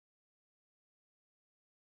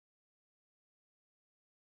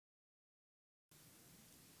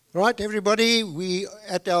Right, everybody, we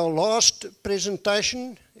at our last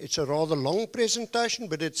presentation. It's a rather long presentation,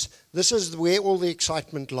 but this is where all the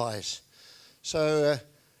excitement lies. So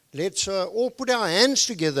let's all put our hands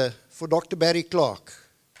together for Dr. Barry Clark.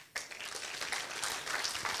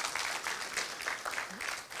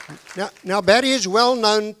 Now Barry is well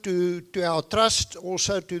known to our trust,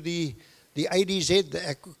 also to the ADZ,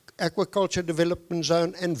 the Aquaculture Development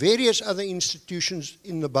Zone, and various other institutions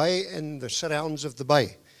in the bay and the surrounds of the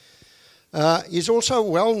bay. He's also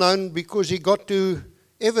well known because he got to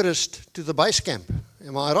Everest, to the base camp.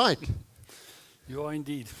 Am I right? You are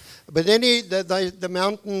indeed. But then the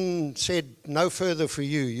mountain said, no further for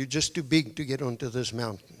you. You're just too big to get onto this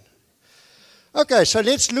mountain. Okay, so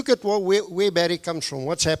let's look at where Barry comes from,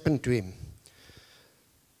 what's happened to him.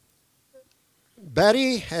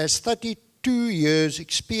 Barry has 32 years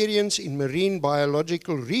experience in marine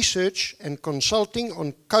biological research and consulting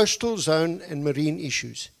on coastal zone and marine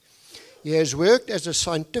issues. He has worked as a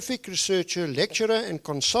scientific researcher, lecturer and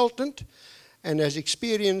consultant, and has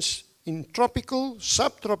experience in tropical,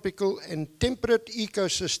 subtropical and temperate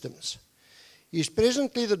ecosystems. He is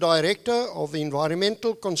presently the director of the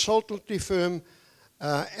environmental consultancy firm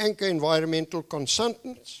Anchor Environmental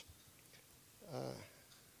Consultants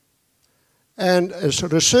and as a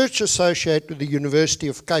research associate with the University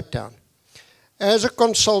of Cape Town. As a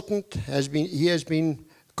consultant, he has been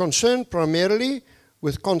concerned primarily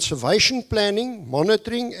with conservation planning,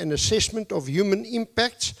 monitoring and assessment of human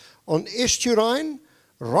impacts on estuarine,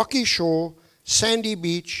 rocky shore, sandy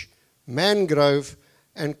beach, mangrove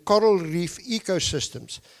and coral reef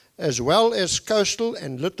ecosystems, as well as coastal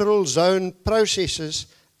and littoral zone processes,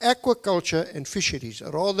 aquaculture and fisheries, a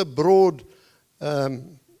rather broad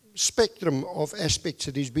spectrum of aspects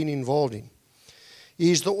that he's been involved in. He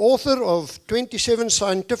is the author of 27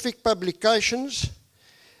 scientific publications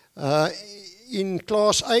in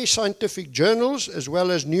Class A scientific journals, as well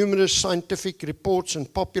as numerous scientific reports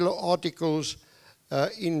and popular articles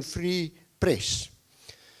in free press.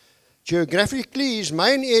 Geographically, his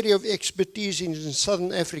main area of expertise is in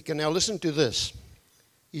Southern Africa. Now listen to this,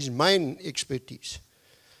 his main expertise.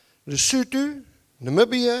 Lesotho,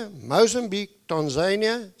 Namibia, Mozambique,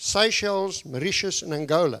 Tanzania, Seychelles, Mauritius and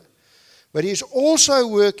Angola. But he is also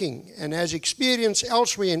working and has experience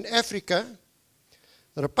elsewhere in Africa,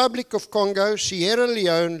 the Republic of Congo, Sierra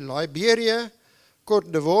Leone, Liberia,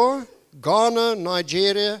 Cote d'Ivoire, Ghana,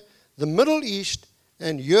 Nigeria, the Middle East,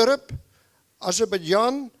 and Europe,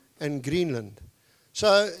 Azerbaijan, and Greenland.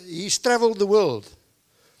 So he's traveled the world.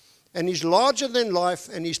 And he's larger than life,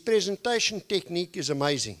 and his presentation technique is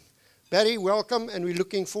amazing. Barry, welcome, and we're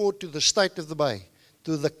looking forward to the state of the bay,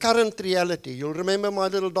 to the current reality. You'll remember my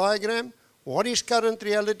little diagram. What is current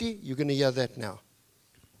reality? You're going to hear that now.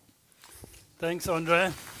 Thanks,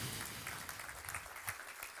 Andre.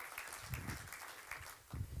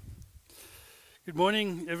 Good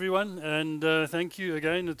morning, everyone, and thank you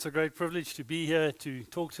again. It's a great privilege to be here to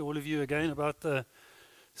talk to all of you again about the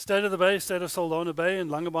state of the bay, state of Saldanha Bay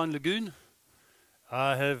and Langebaan Lagoon.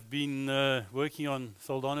 I have been working on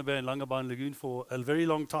Saldanha Bay and Langebaan Lagoon for a very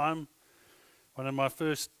long time. One of my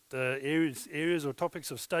first areas or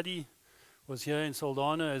topics of study was here in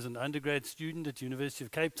Saldanha as an undergrad student at the University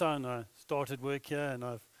of Cape Town. I started work here and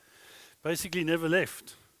I've basically never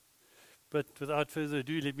left. But without further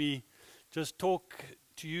ado, let me just talk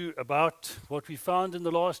to you about what we found in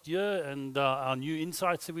the last year and our new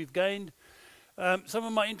insights that we've gained. Some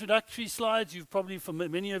of my introductory slides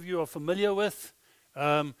many of you are familiar with.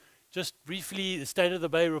 Just briefly, the State of the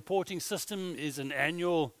Bay reporting system is an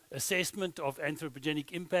annual assessment of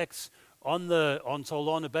anthropogenic impacts on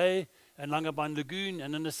Saldanha Bay and Langebaan Lagoon,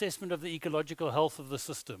 and an assessment of the ecological health of the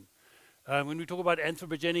system. When we talk about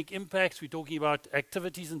anthropogenic impacts, we're talking about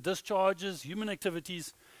activities and discharges, human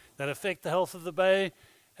activities that affect the health of the bay.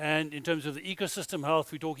 And in terms of the ecosystem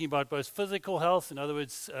health, we're talking about both physical health, in other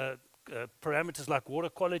words, parameters like water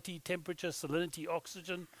quality, temperature, salinity,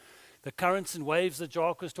 oxygen, the currents and waves that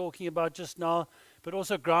Jacques was talking about just now, but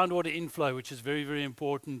also groundwater inflow, which is very, very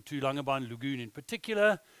important to Langebaan Lagoon in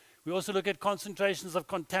particular. We also look at concentrations of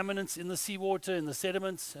contaminants in the seawater, in the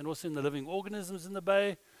sediments, and also in the living organisms in the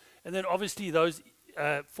bay. And then obviously those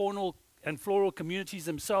faunal and floral communities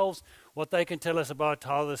themselves, what they can tell us about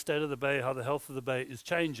how the state of the bay, how the health of the bay is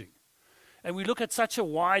changing. And we look at such a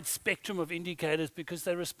wide spectrum of indicators because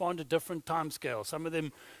they respond at different timescales. Some of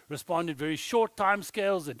them respond at very short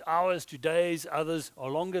timescales, at hours to days, others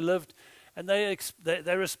are longer lived, and they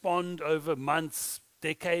respond over months,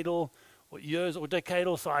 decadal, or years or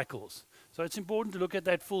decadal cycles. So it's important to look at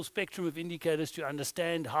that full spectrum of indicators to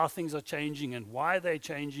understand how things are changing and why they're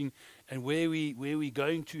changing and where we're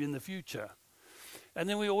going to in the future. And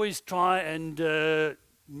then we always try and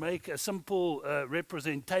make a simple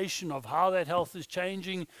representation of how that health is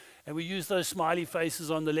changing. And we use those smiley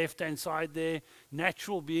faces on the left-hand side there.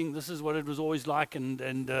 Natural being, this is what it was always like, and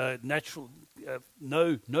natural,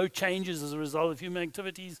 no changes as a result of human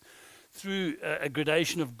activities, through a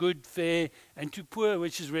gradation of good, fair, and to poor,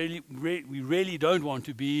 which is really, we really don't want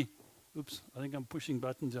to be. Oops, I think I'm pushing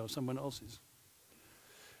buttons now, someone else is.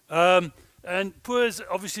 And poor is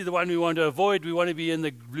obviously the one we want to avoid. We want to be in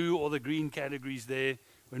the blue or the green categories there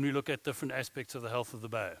when we look at different aspects of the health of the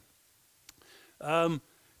bay.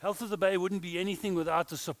 Health of the bay wouldn't be anything without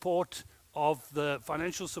the support of the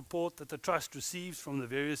financial support that the Trust receives from the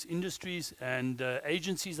various industries and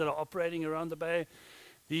agencies that are operating around the bay.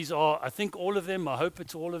 These are, I think, all of them. I hope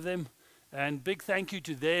it's all of them. And big thank you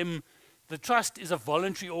to them. The Trust is a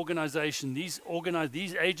voluntary organization. These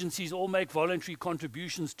agencies all make voluntary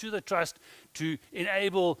contributions to the Trust to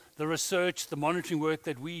enable the research, the monitoring work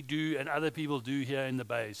that we do and other people do here in the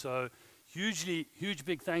Bay. So huge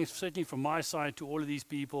big thanks, certainly from my side, to all of these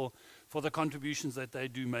people for the contributions that they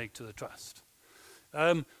do make to the Trust.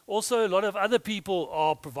 Also, a lot of other people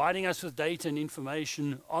are providing us with data and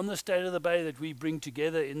information on the state of the Bay that we bring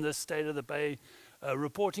together in this State of the Bay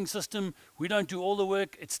reporting system. We don't do all the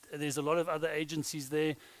work. There's a lot of other agencies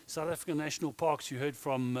there. South African National Parks, you heard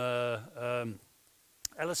from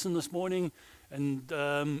Alison this morning, and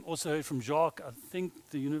also heard from Jacques. I think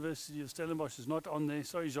the University of Stellenbosch is not on there.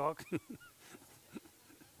 Sorry, Jacques.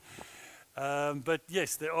 But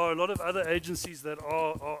yes, there are a lot of other agencies that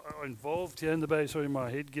are involved here in the Bay. Sorry,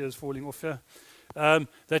 my headgear is falling off here.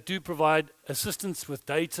 That do provide assistance with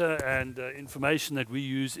data and information that we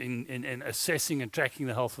use in assessing and tracking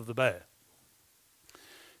the health of the Bay.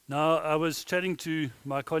 Now, I was chatting to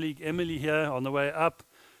my colleague Emily here on the way up,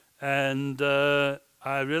 and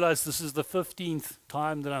I realized this is the 15th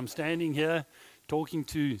time that I'm standing here talking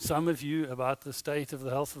to some of you about the state of the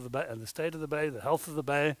health of the Bay, and the state of the Bay, the health of the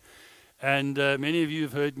Bay. And many of you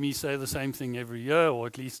have heard me say the same thing every year, or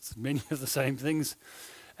at least many of the same things.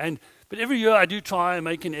 But every year I do try and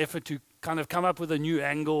make an effort to kind of come up with a new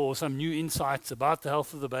angle or some new insights about the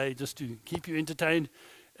health of the Bay, just to keep you entertained.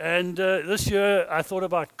 And this year I thought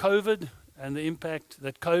about COVID and the impact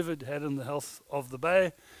that COVID had on the health of the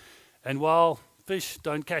Bay. And while fish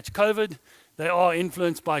don't catch COVID, they are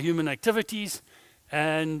influenced by human activities.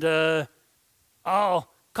 And our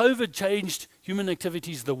COVID changed human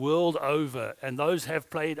activities the world over, and those have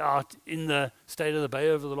played out in the state of the Bay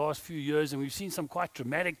over the last few years, and we've seen some quite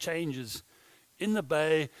dramatic changes in the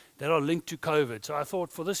Bay that are linked to COVID. So I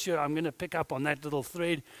thought for this year I'm going to pick up on that little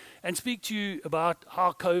thread and speak to you about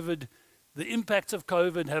how COVID, the impacts of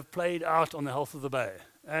COVID have played out on the health of the Bay.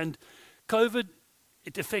 And COVID,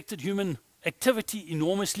 it affected human activity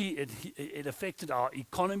enormously. It affected our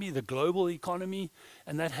economy, the global economy,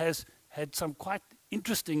 and that has had some quite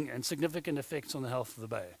interesting and significant effects on the health of the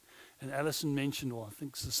Bay. And Alison mentioned, or I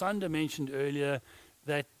think Sasanda mentioned earlier,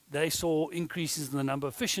 that they saw increases in the number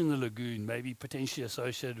of fish in the lagoon, maybe potentially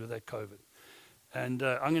associated with that COVID. And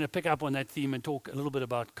I'm going to pick up on that theme and talk a little bit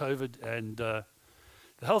about COVID and the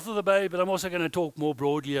health of the Bay, but I'm also going to talk more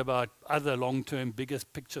broadly about other long-term,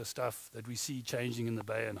 biggest picture stuff that we see changing in the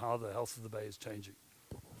Bay and how the health of the Bay is changing.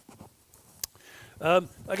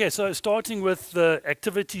 Okay, so starting with the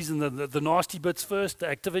activities and the nasty bits first, the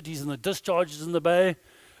activities and the discharges in the Bay.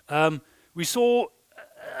 We saw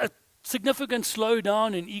a significant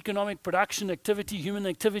slowdown in economic production activity, human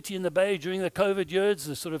activity in the Bay during the COVID years,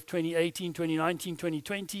 the sort of 2018, 2019,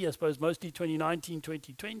 2020, I suppose mostly 2019,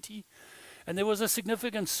 2020. And there was a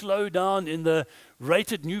significant slowdown in the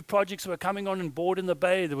rated new projects that were coming on board in the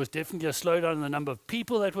Bay. There was definitely a slowdown in the number of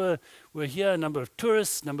people that were here, number of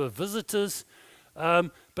tourists, number of visitors.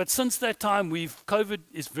 But since that time, COVID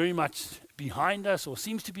is very much behind us, or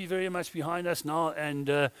seems to be very much behind us now,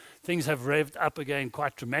 and things have revved up again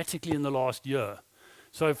quite dramatically in the last year.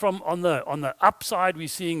 So on the upside, we're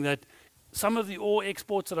seeing that some of the ore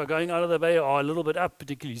exports that are going out of the Bay are a little bit up,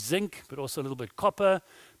 particularly zinc, but also a little bit copper.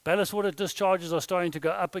 Ballast water discharges are starting to go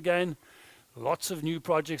up again. Lots of new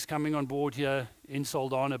projects coming on board here in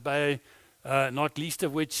Saldanha Bay. Not least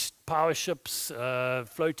of which power ships,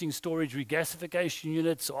 floating storage regasification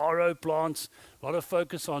units, RO plants, a lot of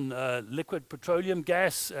focus on liquid petroleum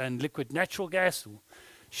gas and liquid natural gas,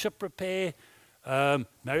 ship repair.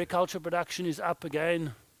 Mariculture production is up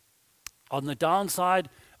again. On the downside,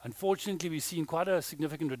 unfortunately, we've seen quite a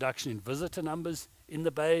significant reduction in visitor numbers in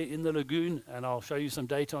the Bay, in the lagoon, and I'll show you some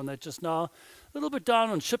data on that just now. A little bit down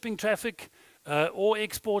on shipping traffic. Ore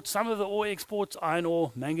exports, some of the ore exports, iron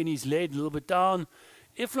ore, manganese, lead, a little bit down.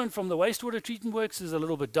 Effluent from the wastewater treatment works is a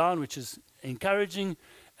little bit down, which is encouraging.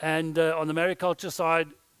 And on the mariculture side,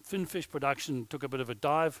 finfish production took a bit of a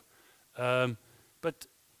dive. But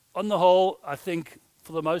on the whole, I think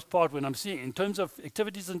for the most part, when I'm seeing, in terms of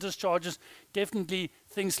activities and discharges, definitely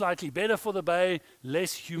things slightly better for the bay,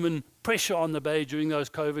 less human pressure on the bay during those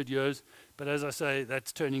COVID years. But as I say,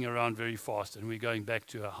 that's turning around very fast, and we're going back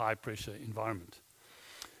to a high pressure environment.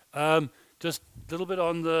 Just a little bit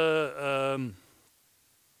on the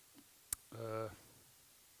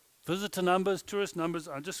visitor numbers, tourist numbers.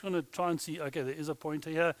 I'm just going to try and see, okay, there is a pointer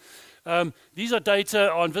here. These are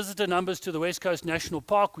data on visitor numbers to the West Coast National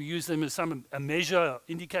Park. We use them as a measure,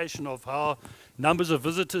 indication of how numbers of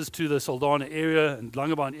visitors to the Saldanha area and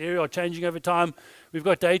Langebaan area are changing over time. We've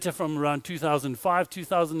got data from around 2005,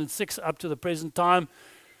 2006 up to the present time.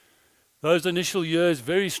 Those initial years,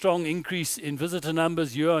 very strong increase in visitor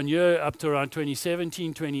numbers year on year up to around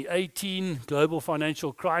 2017, 2018. Global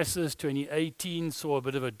financial crisis, 2018 saw a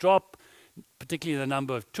bit of a drop, particularly the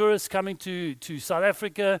number of tourists coming to South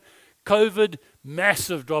Africa. COVID,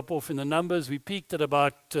 massive drop off in the numbers. We peaked at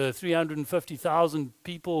about 350,000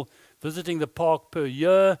 people visiting the park per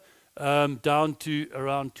year, down to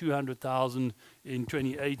around 200,000 in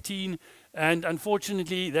 2018. And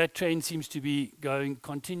unfortunately, that trend seems to be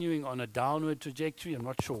continuing on a downward trajectory. I'm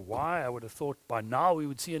not sure why. I would have thought by now we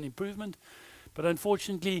would see an improvement. But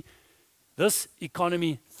unfortunately, this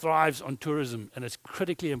economy thrives on tourism, and it's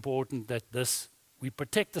critically important that we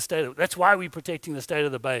protect the state. That's why we're protecting the state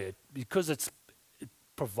of the bay, because it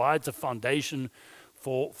provides a foundation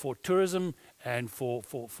for tourism and for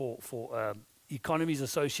economies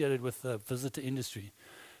associated with the visitor industry.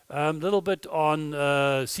 A little bit on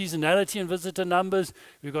seasonality and visitor numbers.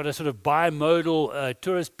 We've got a sort of bimodal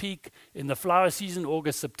tourist peak in the flower season,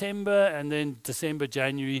 August, September, and then December,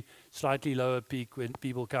 January, slightly lower peak when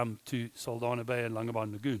people come to Saldanha Bay and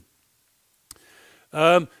Langebaan Lagoon.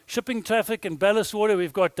 Shipping traffic and ballast water,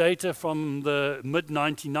 we've got data from the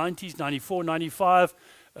mid-1990s, 94, 95.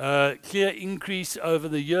 Clear increase over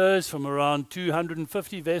the years from around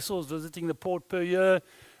 250 vessels visiting the port per year,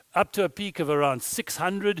 up to a peak of around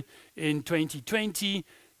 600 in 2020.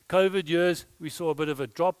 COVID years, we saw a bit of a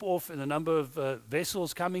drop off in the number of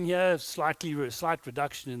vessels coming here, slight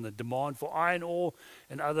reduction in the demand for iron ore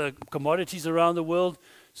and other commodities around the world,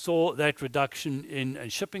 saw that reduction in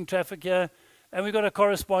shipping traffic here. And we got a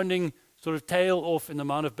corresponding sort of tail off in the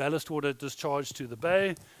amount of ballast water discharged to the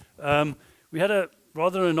bay. We had a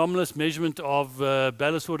rather anomalous measurement of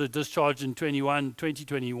ballast water discharge in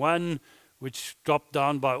 2021, which dropped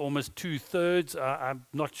down by almost 2/3. I'm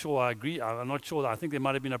not sure I agree. I'm not sure. I think there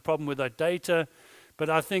might have been a problem with that data. But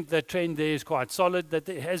I think that trend there is quite solid, that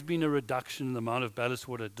there has been a reduction in the amount of ballast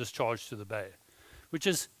water discharged to the bay, which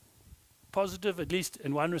is positive, at least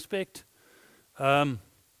in one respect. Other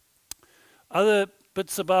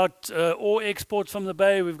bits about ore exports from the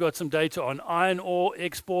bay. We've got some data on iron ore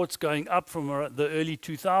exports going up from the early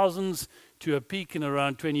 2000s to a peak in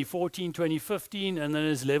around 2014, 2015, and then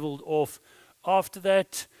has leveled off after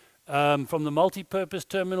that. From the multi-purpose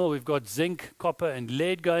terminal, we've got zinc, copper, and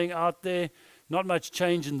lead going out there. Not much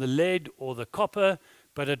change in the lead or the copper,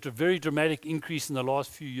 but a very dramatic increase in the last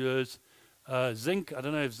few years. Zinc, I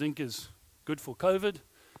don't know if zinc is good for COVID,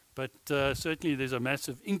 but certainly there's a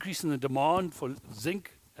massive increase in the demand for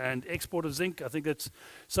zinc and export of zinc. I think that's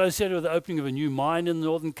associated with the opening of a new mine in the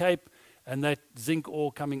Northern Cape, and that zinc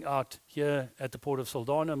ore coming out here at the Port of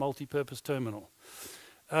Saldanha multi-purpose terminal.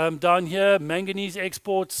 Down here, manganese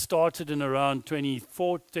exports started in around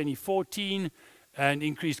 2014 and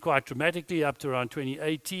increased quite dramatically up to around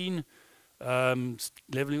 2018,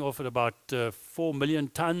 leveling off at about 4 million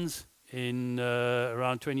tons in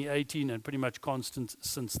around 2018 and pretty much constant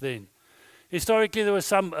since then. Historically, there was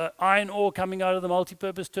some iron ore coming out of the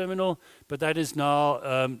multi-purpose terminal, but that is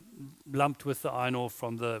now lumped with the iron ore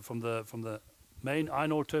from the main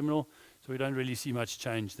iron ore terminal, so we don't really see much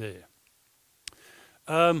change there.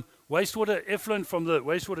 Wastewater effluent from the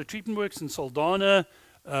wastewater treatment works in Saldanha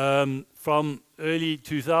from early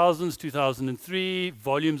 2000s, 2003,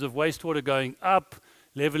 volumes of wastewater going up,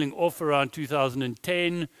 leveling off around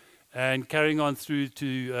 2010, and carrying on through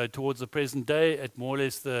to towards the present day at more or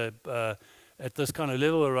less at this kind of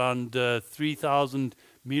level, around 3,000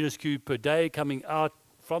 meters cubed per day coming out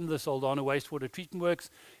from the Saldanha wastewater treatment works.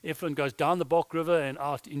 Effluent goes down the Bok River and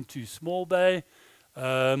out into Small Bay.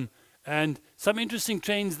 And some interesting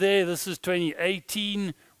trends there. This is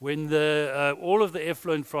 2018 when all of the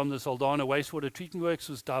effluent from the Saldanha wastewater treatment works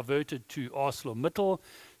was diverted to ArcelorMittal.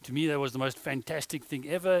 To me, that was the most fantastic thing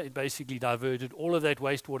ever. It basically diverted all of that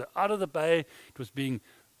wastewater out of the bay. It was being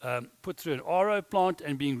put through an RO plant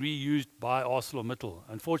and being reused by ArcelorMittal.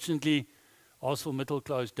 Unfortunately, ArcelorMittal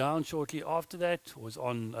closed down shortly after that, was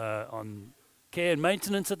on care and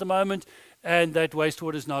maintenance at the moment, and that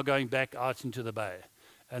wastewater is now going back out into the bay.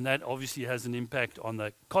 And that obviously has an impact on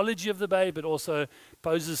the ecology of the bay, but also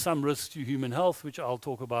poses some risks to human health, which I'll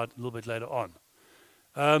talk about a little bit later on.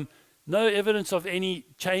 No evidence of any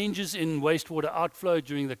changes in wastewater outflow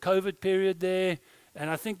during the COVID period there, and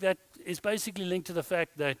I think that is basically linked to the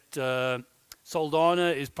fact that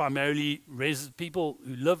Saldanha is primarily people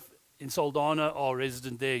who live in Saldanha are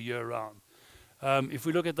resident there year-round. If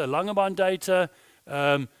we look at the Langebaan data,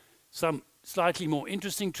 some slightly more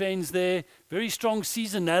interesting trends there. Very strong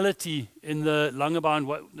seasonality in the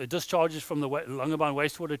Langebaan, the discharges from the Langebaan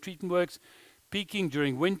wastewater treatment works, peaking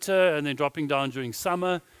during winter and then dropping down during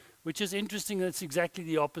summer, which is interesting. That's exactly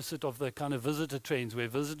the opposite of the kind of visitor trends, where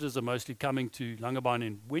visitors are mostly coming to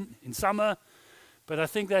Langebaan in summer. But I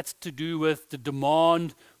think that's to do with the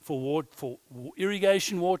demand for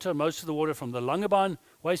irrigation water. Most of the water from the Langebaan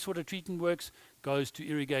wastewater treatment works goes to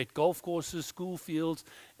irrigate golf courses, school fields,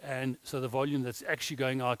 and so the volume that's actually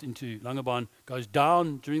going out into Langebaan goes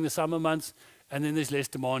down during the summer months, and then there's less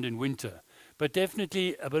demand in winter. But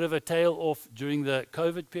definitely a bit of a tail off during the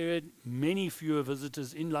COVID period. Many fewer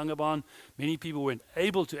visitors in Langebaan. Many people weren't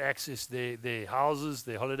able to access their houses,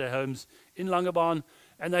 their holiday homes in Langebaan,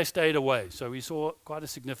 and they stayed away. So we saw quite a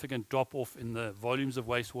significant drop off in the volumes of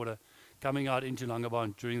wastewater coming out into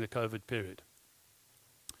Langebaan during the COVID period.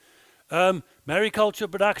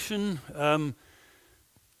 Mariculture production, I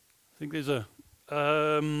think there's the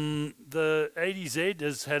ADZ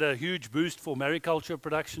has had a huge boost for mariculture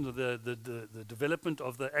production, of the development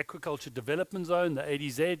of the aquaculture development zone. The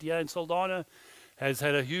ADZ here in Saldanha has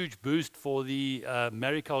had a huge boost for the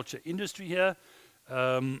mariculture industry here.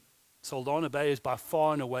 Saldanha Bay is by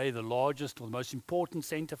far and away the largest or the most important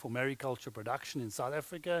center for mariculture production in South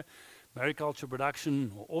Africa. Mariculture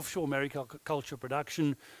production, or offshore mariculture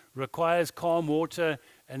production, requires calm water,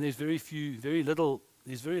 and there's very little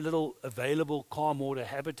available calm water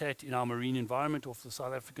habitat in our marine environment off the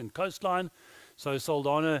South African coastline. So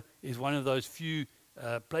Saldanha is one of those few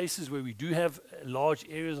places where we do have large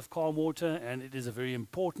areas of calm water, and it is a very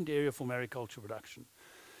important area for mariculture production.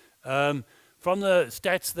 From the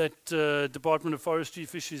stats that Department of Forestry,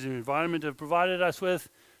 Fisheries and Environment have provided us with,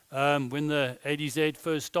 when the ADZ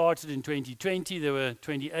first started in 2020, there were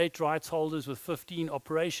 28 rights holders, with 15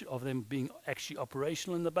 of them being actually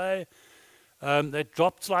operational in the bay. That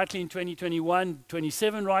dropped slightly in 2021,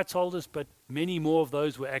 27 rights holders, but many more of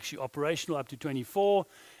those were actually operational, up to 24.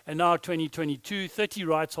 And now 2022, 30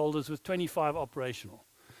 rights holders with 25 operational.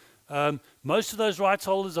 Most of those rights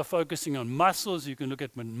holders are focusing on mussels. You can look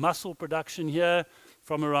at mussel production here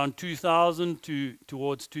from around 2000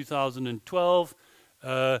 towards 2012.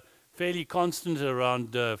 Fairly constant at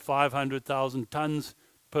around 500,000 tons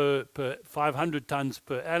per 500 tons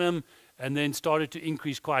per annum, and then started to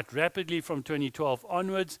increase quite rapidly from 2012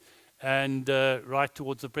 onwards, and right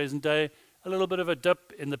towards the present day. A little bit of a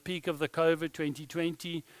dip in the peak of the COVID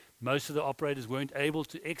 2020. Most of the operators weren't able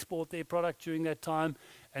to export their product during that time,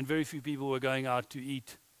 and very few people were going out to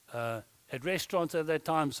eat at restaurants at that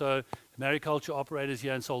time. So the mariculture operators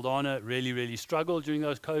here in Saldanha really struggled during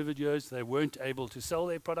those COVID years. They weren't able to sell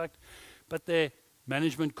their product, but their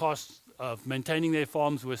management costs of maintaining their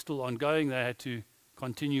farms were still ongoing. They had to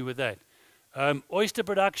continue with that. Oyster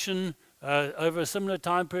production over a similar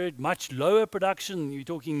time period, much lower production. You're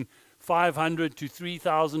talking 500 to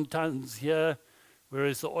 3,000 tons here,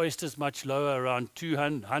 whereas the oysters much lower, around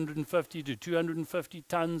 150 to 250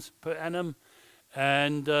 tons per annum.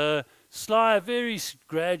 And very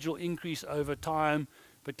gradual increase over time,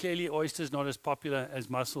 but clearly oysters not as popular as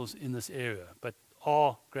mussels in this area, but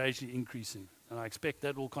are gradually increasing. And I expect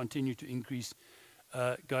that will continue to increase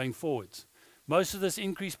going forwards. Most of this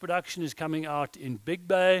increased production is coming out in Big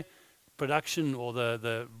Bay. Production, or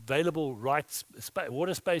the available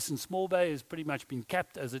water space in Small Bay, has pretty much been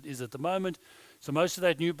capped as it is at the moment. So most of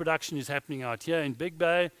that new production is happening out here in Big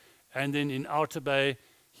Bay, and then in Outer Bay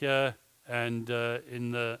here, and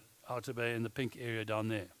in the Outer Bay in the pink area down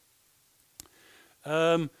there.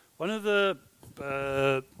 One of the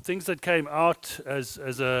things that came out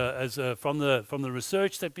from the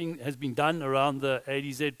research that has been done around the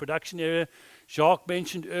ADZ production area, Jacques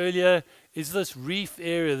mentioned earlier, is this reef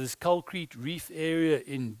area, this concrete reef area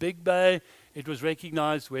in Big Bay. It was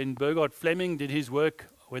recognized when Burgard Fleming did his work,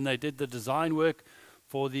 when they did the design work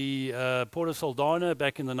for the Port of Saldanha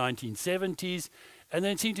back in the 1970s, and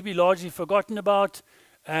then seemed to be largely forgotten about.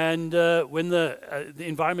 And when the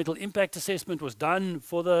environmental impact assessment was done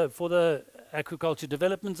for the aquaculture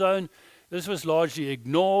development zone, this was largely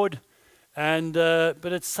ignored. And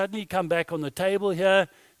but it's suddenly come back on the table here.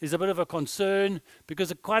 is a bit of a concern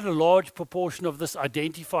because quite a large proportion of this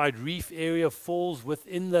identified reef area falls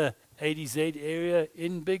within the ADZ area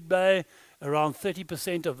in Big Bay. Around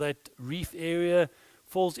 30% of that reef area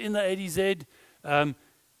falls in the ADZ.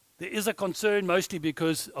 There is a concern mostly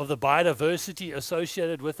because of the biodiversity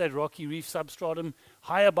associated with that rocky reef substratum,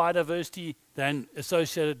 higher biodiversity than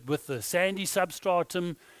associated with the sandy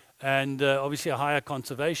substratum, and obviously a higher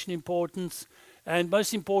conservation importance. And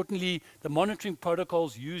most importantly, the monitoring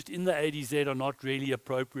protocols used in the ADZ are not really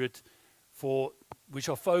appropriate which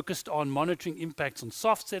are focused on monitoring impacts on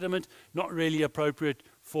soft sediment, not really appropriate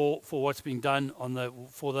for what's being done on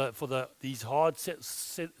these hard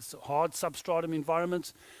substratum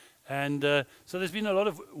environments. And so there's been a lot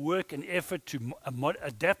of work and effort to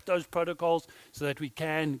adapt those protocols so that we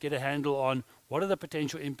can get a handle on what are the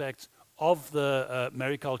potential impacts of the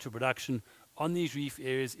mariculture production on these reef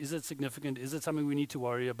areas. Is it significant? Is it something we need to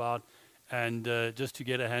worry about? And just to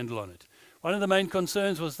get a handle on it. One of the main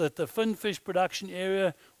concerns was that the finfish production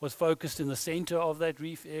area was focused in the center of that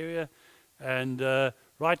reef area. And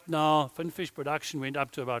right now, finfish production went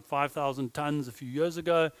up to about 5,000 tons a few years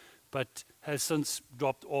ago, but has since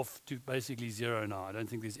dropped off to basically zero now. I don't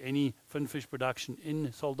think there's any finfish production in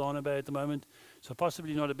Saldanha Bay at the moment. So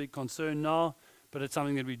possibly not a big concern now, but it's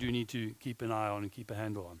something that we do need to keep an eye on and keep a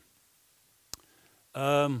handle on.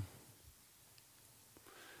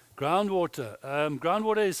 Groundwater.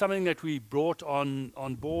 Groundwater is something that we brought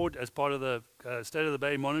on board as part of the State of the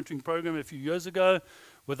Bay monitoring program a few years ago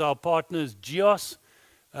with our partners GEOS.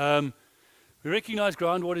 We recognize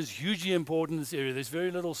groundwater is hugely important in this area. There's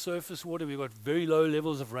very little surface water. We've got very low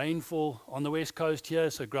levels of rainfall on the west coast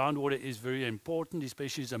here, so groundwater is very important,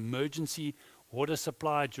 especially as emergency water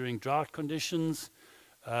supply during drought conditions.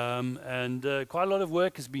 And quite a lot of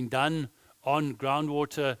work has been done on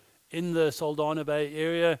groundwater in the Saldanha Bay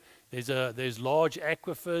area. There's large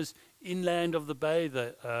aquifers inland of the bay,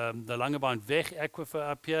 the Langebaan Weg aquifer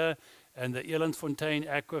up here, and the Elandsfontein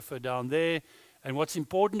aquifer down there. And what's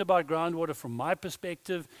important about groundwater from my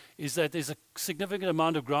perspective is that there's a significant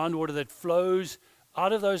amount of groundwater that flows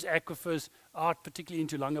out of those aquifers, out particularly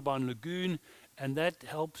into Langebaan Lagoon, and that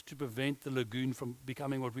helps to prevent the lagoon from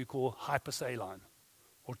becoming what we call hypersaline,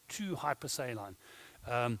 or too hypersaline.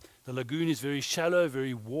 The lagoon is very shallow,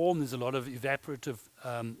 very warm. There's a lot of evaporation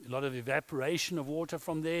of water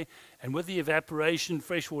from there. And with the evaporation,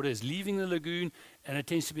 fresh water is leaving the lagoon, and it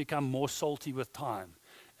tends to become more salty with time.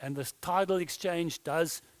 And this tidal exchange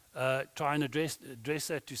does try and address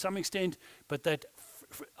that to some extent, but that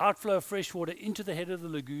outflow of fresh water into the head of the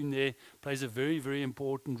lagoon there plays a very, very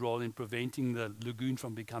important role in preventing the lagoon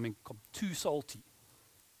from becoming too salty.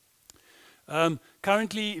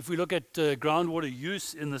 Currently, if we look at groundwater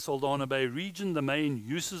use in the Saldanha Bay region, the main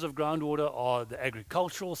uses of groundwater are the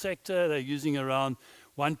agricultural sector. They're using around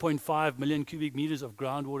 1.5 million cubic meters of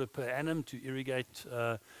groundwater per annum to irrigate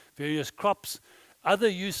various crops. Other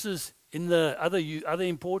uses in the other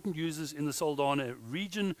important uses in the Saldanha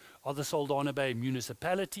region are the Saldanha Bay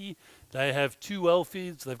municipality. They have 2 well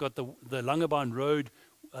fields. They've got the Langebaan Road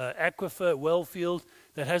aquifer well field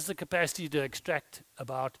that has the capacity to extract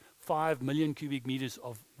about 5 million cubic meters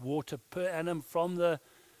of water per annum from the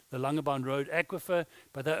Langebaan Road aquifer,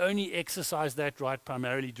 but they only exercise that right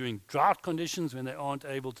primarily during drought conditions when they aren't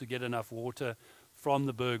able to get enough water from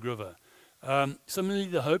the Berg River. Similarly,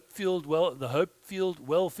 the Hope Field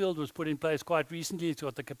well field was put in place quite recently. It's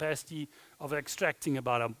got the capacity of extracting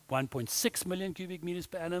about 1.6 million cubic meters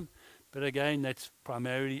per annum, but again, that's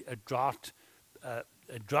primarily a drought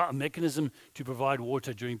mechanism to provide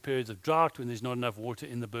water during periods of drought when there's not enough water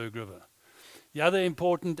in the Berg River. The other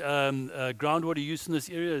important groundwater use in this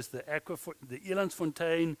area is the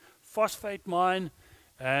Elandsfontein phosphate mine,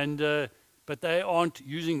 and but they aren't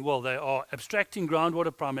using, they are abstracting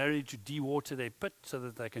groundwater primarily to dewater their pit so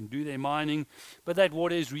that they can do their mining, but that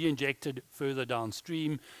water is re-injected further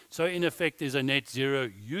downstream. So in effect, there's a net zero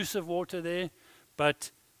use of water there,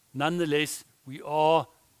 but nonetheless, we are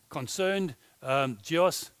concerned.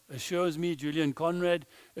 GEOS assures me, Julian Conrad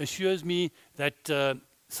assures me that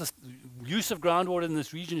use of groundwater in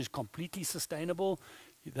this region is completely sustainable.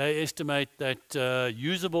 They estimate that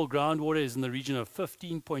usable groundwater is in the region of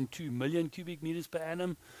 15.2 million cubic meters per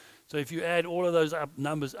annum. So if you add all of those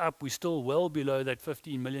numbers up, we're still well below that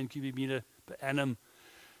 15 million cubic meter per annum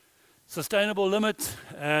sustainable limit.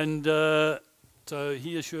 And so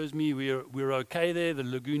he assures me we're okay there. The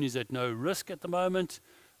lagoon is at no risk at the moment.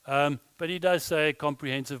 But he does say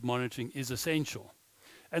comprehensive monitoring is essential.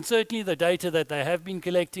 And certainly the data that they have been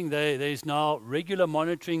collecting, there's now regular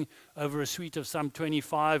monitoring over a suite of some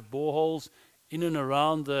 25 boreholes in and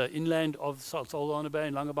around the inland of Saldanha Bay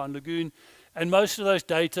and Langebaan Lagoon. And most of those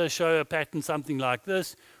data show a pattern something like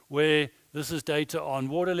this, where this is data on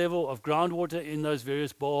water level of groundwater in those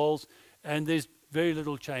various boreholes, and there's very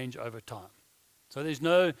little change over time. So there's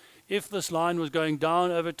no, if this line was going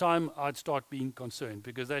down over time, I'd start being concerned,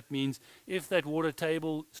 because that means if that water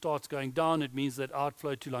table starts going down, it means that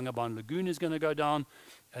outflow to Langebaan Lagoon is going to go down,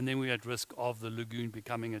 and then we're at risk of the lagoon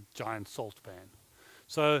becoming a giant salt pan.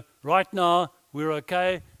 So right now, we're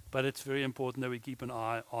okay, but it's very important that we keep an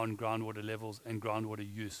eye on groundwater levels and groundwater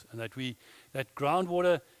use, and that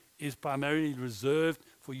groundwater is primarily reserved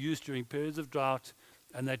for use during periods of drought,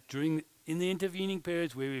 and that in the intervening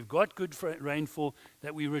periods where we've got good rainfall,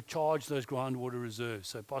 that we recharge those groundwater reserves.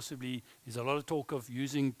 So possibly there's a lot of talk of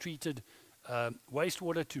using treated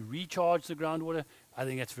wastewater to recharge the groundwater. I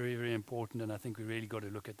think that's very, very important, and I think we really got to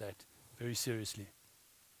look at that very seriously.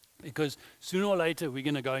 Because sooner or later, we're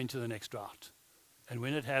going to go into the next drought. And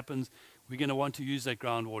when it happens, we're going to want to use that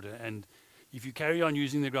groundwater. And if you carry on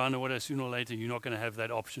using the groundwater, sooner or later, you're not going to have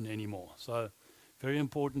that option anymore. So very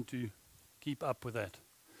important to keep up with that.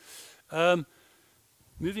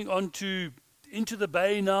 Moving on into the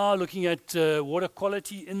bay now, looking at water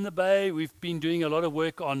quality in the bay. We've been doing a lot of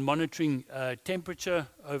work on monitoring temperature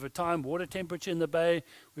over time, water temperature in the bay.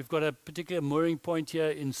 We've got a particular mooring point here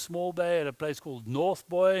in Small Bay at a place called North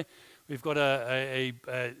Buoy. We've got a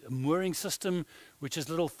mooring system, which is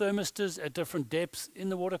little thermistors at different depths in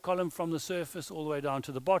the water column from the surface all the way down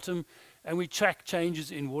to the bottom. And we track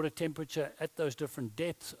changes in water temperature at those different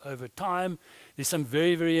depths over time. There's some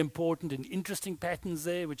very, very important and interesting patterns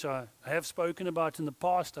there, which I have spoken about in the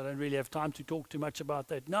past. I don't really have time to talk too much about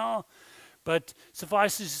that now. But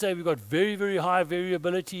suffice it to say, we've got very, very high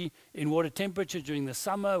variability in water temperature during the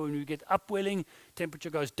summer. When we get upwelling, temperature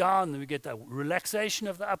goes down, then we get the relaxation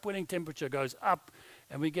of the upwelling, temperature goes up,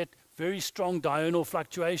 and we get very strong diurnal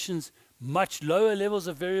fluctuations, much lower levels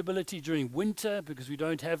of variability during winter because we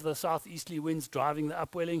don't have the southeasterly winds driving the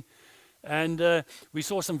upwelling. And we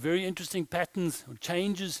saw some very interesting patterns or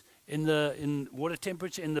changes in water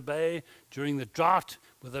temperature in the bay during the drought,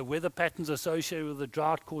 with the weather patterns associated with the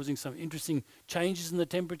drought causing some interesting changes in the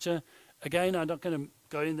temperature. Again, I'm not going to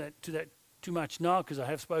go into that too much now because I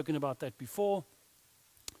have spoken about that before.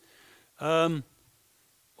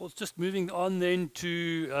 Just moving on then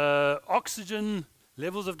to oxygen.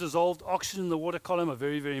 Levels of dissolved oxygen in the water column are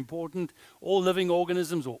very, very important. All living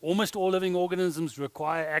organisms, or almost all living organisms,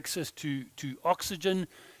 require access to oxygen,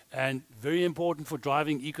 and very important for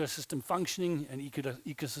driving ecosystem functioning and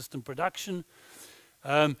ecosystem production.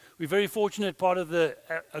 We're very fortunate, part of the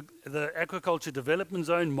Aquaculture Development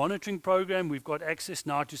Zone monitoring program. We've got access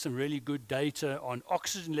now to some really good data on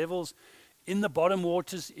oxygen levels in the bottom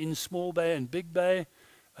waters in Small Bay and Big Bay.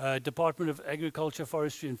 Department of Agriculture,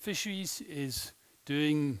 Forestry and Fisheries is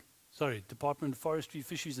Department of Forestry,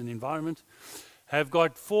 Fisheries and Environment have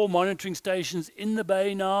got 4 monitoring stations in the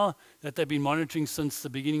bay now that they've been monitoring since the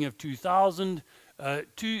beginning of 2000.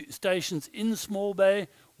 2 stations in Small Bay,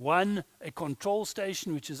 one a control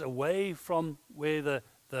station which is away from where the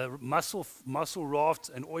mussel rafts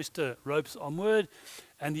and oyster ropes are moored,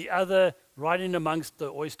 and the other right in amongst the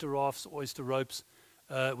oyster rafts, oyster ropes,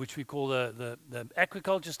 which we call the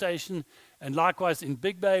aquaculture station. And likewise in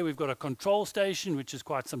Big Bay, we've got a control station, which is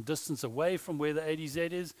quite some distance away from where the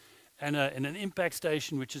ADZ is, and an impact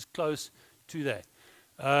station, which is close to that.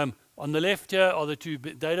 On the left here are the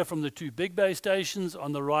data from the 2 Big Bay stations.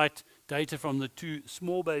 On the right, data from the 2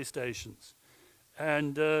 Small Bay stations.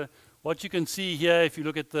 And what you can see here, if you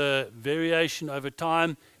look at the variation over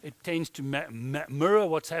time, it tends to mirror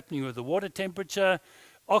what's happening with the water temperature.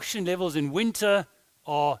 Oxygen levels in winter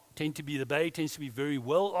the bay tends to be very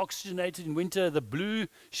well oxygenated in winter. The blue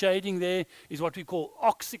shading there is what we call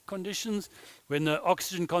oxic conditions. When the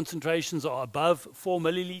oxygen concentrations are above 4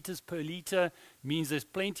 milliliters per liter, means there's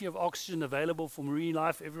plenty of oxygen available for marine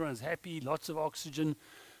life. Everyone's happy, lots of oxygen.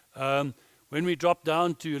 When we drop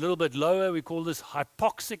down to a little bit lower, we call this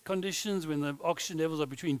hypoxic conditions, when the oxygen levels are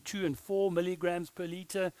between 2 and 4 milligrams per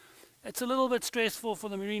liter. It's a little bit stressful for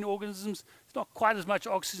the marine organisms. It's not quite as much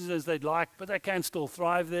oxygen as they'd like, but they can still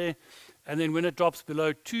thrive there. And then when it drops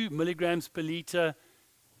below 2 milligrams per liter,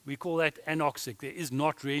 we call that anoxic. There is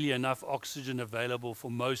not really enough oxygen available for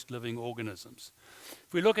most living organisms.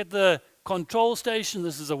 If we look at the control station,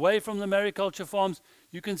 this is away from the mariculture farms,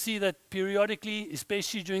 you can see that periodically,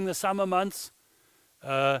 especially during the summer months,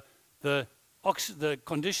 the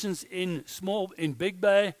conditions in Big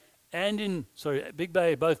Bay and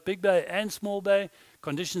both Big Bay and Small Bay,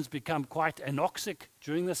 conditions become quite anoxic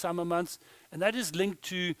during the summer months, and that is linked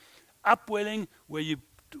to upwelling, where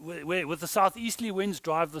with the southeasterly winds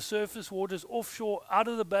drive the surface waters offshore out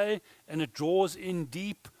of the bay, and it draws in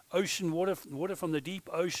deep ocean water, water from the deep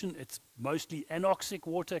ocean. It's mostly anoxic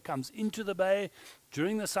water, comes into the bay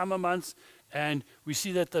during the summer months, and we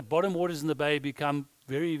see that the bottom waters in the bay become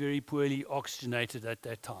very, very poorly oxygenated at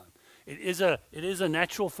that time. It is a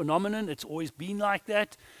natural phenomenon. It's always been like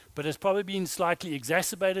that, but it's probably been slightly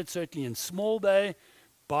exacerbated, certainly in Small Bay,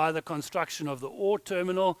 by the construction of the ore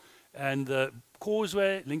terminal and the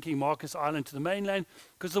causeway linking Marcus Island to the mainland,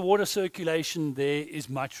 because the water circulation there is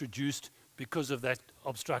much reduced because of that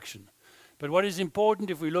obstruction. But what is important,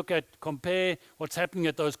 if we compare what's happening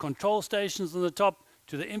at those control stations on the top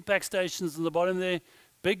to the impact stations on the bottom there,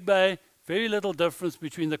 Big Bay, very little difference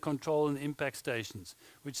between the control and the impact stations,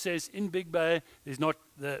 which says in Big Bay, there's not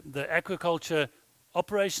the aquaculture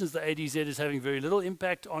operations, the ADZ is having very little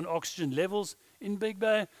impact on oxygen levels in Big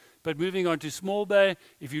Bay. But moving on to Small Bay,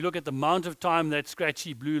 if you look at the amount of time that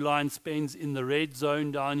scratchy blue line spends in the red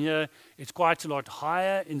zone down here, it's quite a lot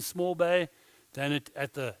higher in Small Bay than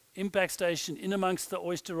at the impact station in amongst the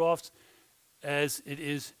oyster rafts as it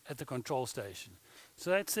is at the control station.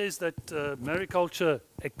 So that says that mariculture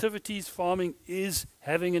activities, farming, is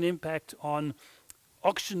having an impact on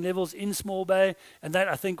oxygen levels in Small Bay, and that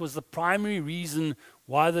I think was the primary reason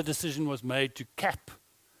why the decision was made to cap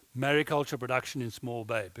mariculture production in Small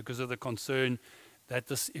Bay, because of the concern that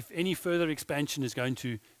this, if any further expansion is going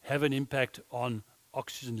to have an impact on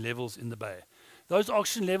oxygen levels in the bay. Those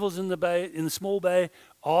oxygen levels in the bay, in the Small Bay,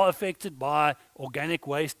 are affected by organic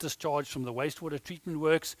waste discharge from the wastewater treatment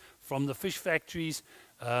works, from the fish factories.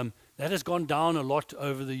 That has gone down a lot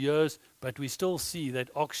over the years, but we still see that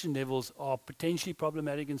oxygen levels are potentially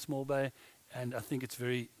problematic in Small Bay, and I think it's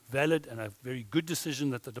very valid and a very good decision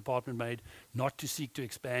that the department made not to seek to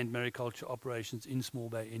expand mariculture operations in Small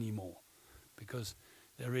Bay anymore, because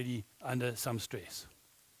they're already under some stress.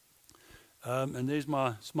 And there's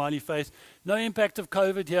my smiley face. No impact of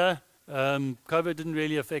COVID here. COVID didn't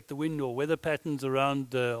really affect the wind or weather patterns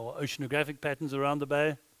around, or oceanographic patterns around the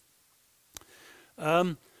bay.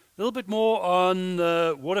 A little bit more on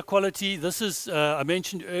water quality. This is, I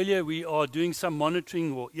mentioned earlier, we are doing some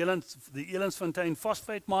monitoring, or the Elandsfontein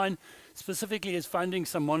phosphate mine specifically is funding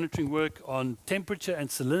some monitoring work on temperature and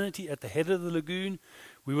salinity at the head of the lagoon.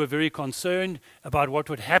 We were very concerned about what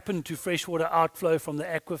would happen to freshwater outflow from the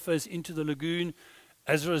aquifers into the lagoon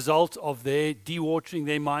as a result of their dewatering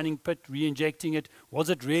their mining pit, re-injecting it.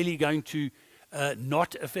 Was it really going to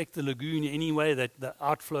not affect the lagoon in any way, that the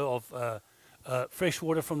outflow of fresh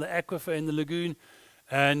water from the aquifer in the lagoon?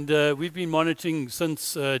 And we've been monitoring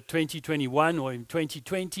since 2021 or in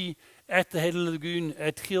 2020 at the head of the lagoon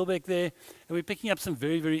at Gielbeck there, and we're picking up some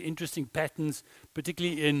very, very interesting patterns,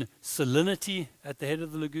 particularly in salinity at the head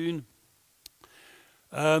of the lagoon.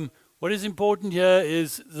 What is important here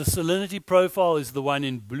is the salinity profile is the one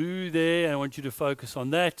in blue there, and I want you to focus on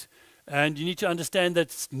that. And you need to understand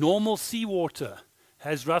that normal seawater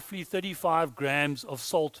has roughly 35 grams of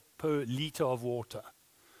salt per liter of water.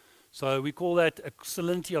 So we call that a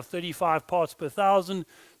salinity of 35 parts per thousand.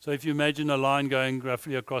 So if you imagine a line going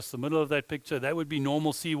roughly across the middle of that picture, that would be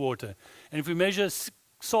normal seawater. And if we measure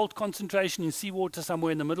salt concentration in seawater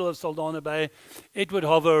somewhere in the middle of Saldanha Bay, it would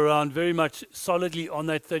hover around very much solidly on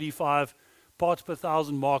that 35 parts per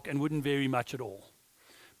thousand mark and wouldn't vary much at all.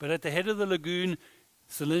 But at the head of the lagoon,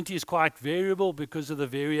 salinity is quite variable because of the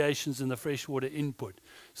variations in the freshwater input.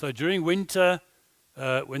 So during winter,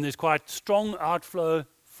 when there's quite strong outflow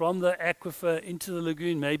from the aquifer into the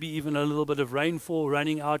lagoon, maybe even a little bit of rainfall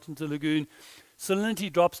running out into the lagoon,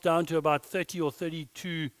 salinity drops down to about 30 or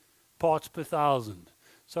 32 parts per thousand.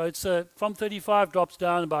 So it's from 35 drops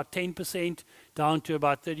down about 10% down to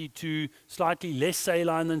about 32, slightly less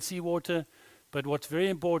saline than seawater. But what's very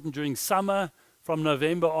important during summer, from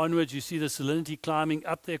November onwards, you see the salinity climbing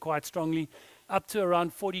up there quite strongly, up to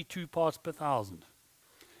around 42 parts per thousand.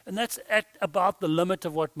 And that's at about the limit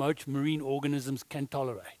of what most marine organisms can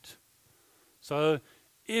tolerate. So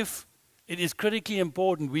if it is critically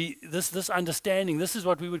important, this understanding, this is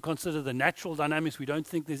what we would consider the natural dynamics. We don't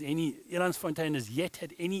think there's any, Elandsfontein has yet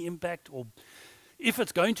had any impact, or if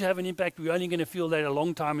it's going to have an impact, we're only going to feel that a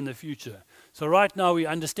long time in the future. So right now we're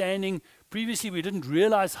understanding, previously we didn't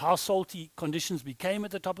realize how salty conditions became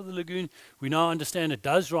at the top of the lagoon. We now understand it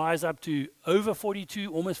does rise up to over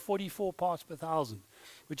 42, almost 44 parts per thousand,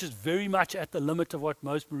 which is very much at the limit of what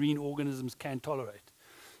most marine organisms can tolerate.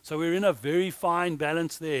 So we're in a very fine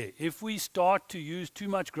balance there. If we start to use too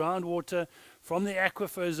much groundwater from the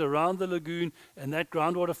aquifers around the lagoon, and that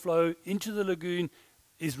groundwater flow into the lagoon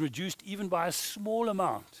is reduced even by a small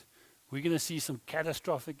amount, we're going to see some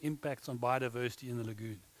catastrophic impacts on biodiversity in the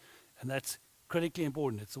lagoon. And that's critically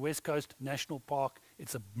important. It's the West Coast National Park.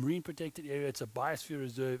 It's a marine protected area. It's a biosphere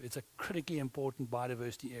reserve. It's a critically important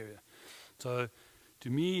biodiversity area. So to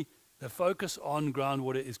me, the focus on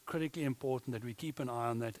groundwater is critically important, that we keep an eye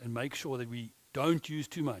on that and make sure that we don't use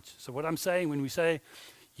too much. So what I'm saying when we say,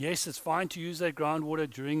 yes, it's fine to use that groundwater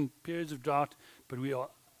during periods of drought, but we are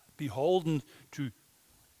beholden to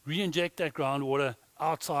re-inject that groundwater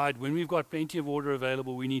outside. When we've got plenty of water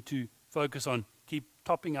available, we need to focus on keep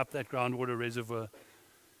topping up that groundwater reservoir.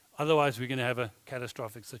 Otherwise, we're going to have a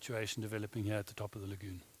catastrophic situation developing here at the top of the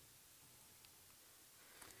lagoon.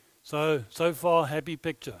 So far, happy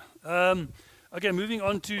picture. Okay, moving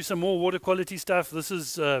on to some more water quality stuff. This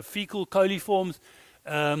is fecal coliforms.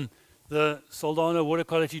 The Saldanha Water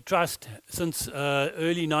Quality Trust, since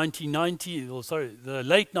early 1990, or sorry, the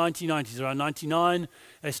late 1990s, around 99,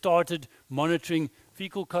 they started monitoring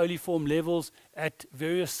fecal coliform levels at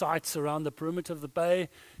various sites around the perimeter of the bay.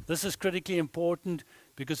 This is critically important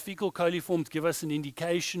because fecal coliforms give us an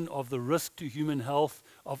indication of the risk to human health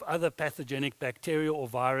of other pathogenic bacteria or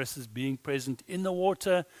viruses being present in the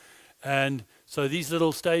water. And so these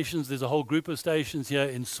little stations, there's a whole group of stations here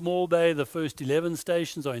in Small Bay. The first 11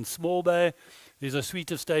 stations are in Small Bay. There's a suite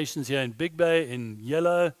of stations here in Big Bay in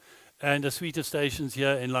yellow, and a suite of stations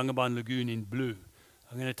here in Langebaan Lagoon in blue.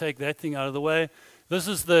 I'm going to take that thing out of the way. This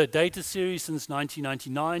is the data series since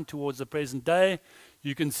 1999 towards the present day.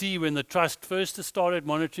 You can see when the trust first started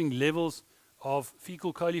monitoring levels of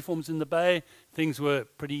fecal coliforms in the bay, things were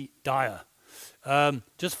pretty dire.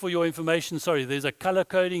 Just for your information, sorry, there's a color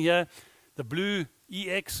coding here. The blue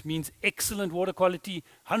EX means excellent water quality,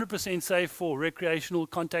 100% safe for recreational,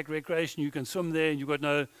 contact recreation. You can swim there and you've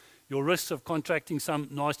got your risks of contracting some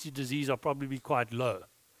nasty disease are probably quite low.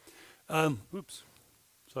 Oops,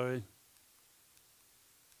 sorry.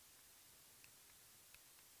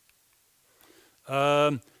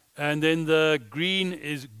 And then the green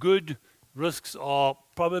is good. Risks are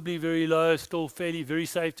probably very low, still very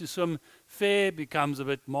safe to swim. Fair becomes a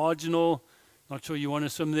bit marginal. Not sure you want to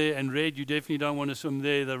swim there. And red, you definitely don't want to swim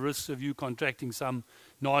there. The risks of you contracting some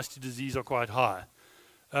nasty disease are quite high.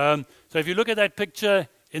 So if you look at that picture,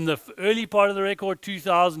 in the early part of the record,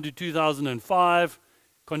 2000 to 2005,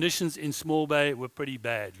 conditions in Small Bay were pretty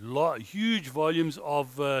bad. Huge volumes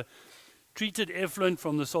of treated effluent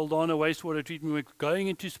from the Saldanha wastewater treatment works going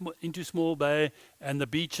into Small Bay, and the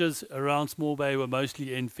beaches around Small Bay were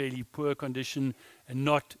mostly in fairly poor condition and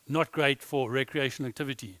not great for recreational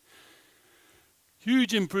activity.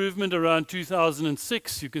 Huge improvement around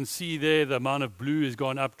 2006. You can see there the amount of blue has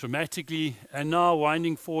gone up dramatically, and now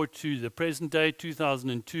winding forward to the present day,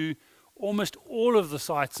 2002, almost all of the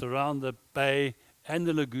sites around the bay and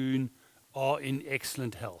the lagoon are in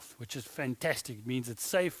excellent health, which is fantastic. It means it's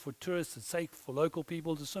safe for tourists, it's safe for local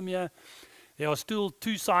people to swim here. There are still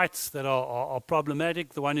two sites that are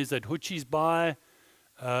problematic. The one is at Hutchie's Bay,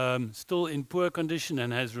 still in poor condition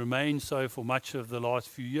and has remained so for much of the last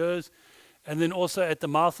few years. And then also at the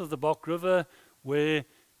mouth of the Bok River, where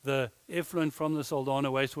the effluent from the Saldanha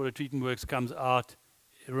wastewater treatment works comes out,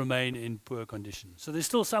 remain in poor condition. So there's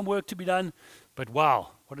still some work to be done, but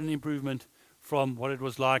wow, what an improvement from what it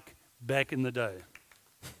was like back in the day.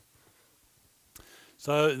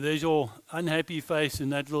 So there's your unhappy face in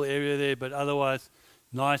that little area there, but otherwise,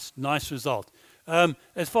 nice result.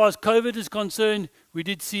 As far as COVID is concerned, we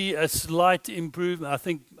did see a slight improvement.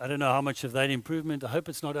 I don't know how much of that improvement. I hope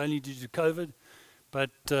it's not only due to COVID, but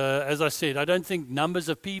as I said, I don't think numbers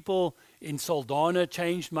of people in Saldanha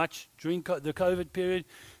changed much during the COVID period.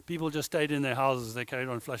 People just stayed in their houses. They carried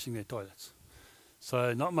on flushing their toilets.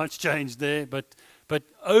 So not much change there, but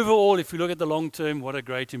overall, if you look at the long term, what a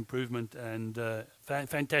great improvement and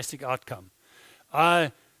fantastic outcome.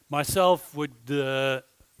 I myself would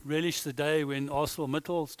relish the day when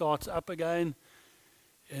ArcelorMittal starts up again,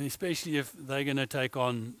 and especially if they're going to take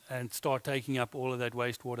on and start taking up all of that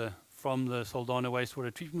wastewater from the Saldanha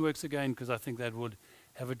wastewater treatment works again, because I think that would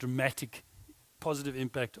have a dramatic positive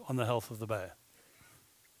impact on the health of the bay.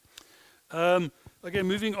 Okay,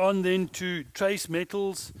 moving on then to trace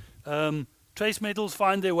metals. Trace metals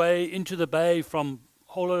find their way into the bay from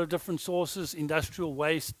a whole lot of different sources: industrial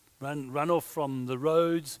waste, runoff from the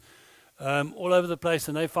roads, all over the place,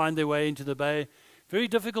 and they find their way into the bay. Very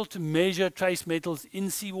difficult to measure trace metals in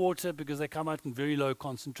seawater because they come out in very low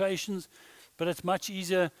concentrations, but it's much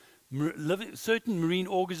easier. Certain marine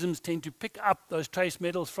organisms tend to pick up those trace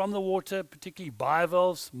metals from the water, particularly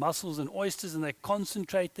bivalves, mussels and oysters, and they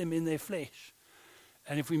concentrate them in their flesh.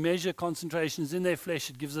 And if we measure concentrations in their flesh,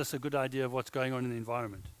 it gives us a good idea of what's going on in the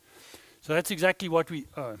environment. So that's exactly what we...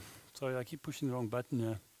 Oh, sorry, I keep pushing the wrong button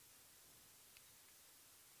here.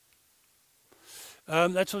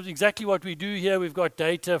 That's exactly what we do here. We've got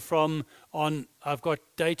data I've got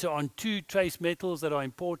data on 2 trace metals that are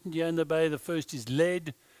important here in the bay. The first is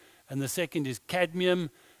lead, and the second is cadmium.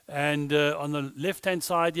 And on the left-hand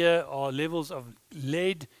side here are levels of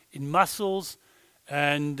lead in mussels,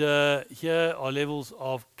 and here are levels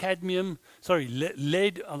of cadmium,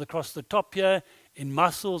 lead across the top here, in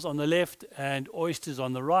mussels on the left and oysters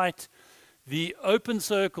on the right. The open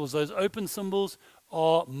circles, those open symbols,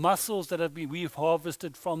 are mussels that we've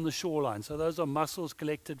harvested from the shoreline. So those are mussels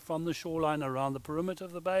collected from the shoreline around the perimeter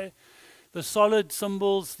of the bay. The solid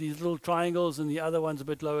symbols, these little triangles and the other ones a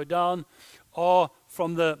bit lower down, are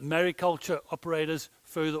from the mariculture operators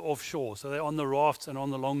further offshore. So they're on the rafts and on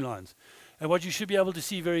the long lines. And what you should be able to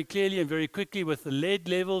see very clearly and very quickly with the lead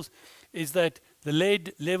levels is that the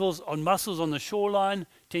lead levels on mussels on the shoreline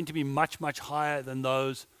tend to be much, much higher than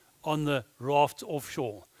those on the rafts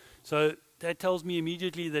offshore. So that tells me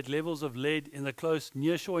immediately that levels of lead in the close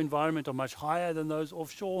nearshore environment are much higher than those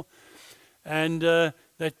offshore. And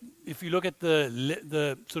that if you look at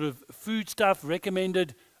the sort of foodstuff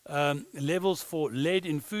recommended levels for lead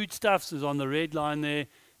in foodstuffs is on the red line there.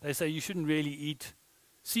 They say you shouldn't really eat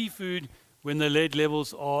seafood when the lead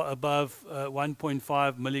levels are above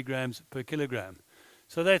 1.5 milligrams per kilogram.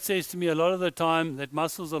 So that says to me a lot of the time that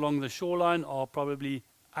mussels along the shoreline are probably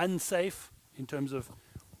unsafe in terms of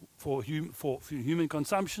for human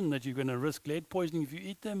consumption, that you're going to risk lead poisoning if you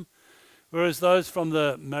eat them, whereas those from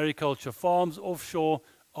the mariculture farms offshore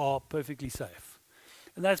are perfectly safe.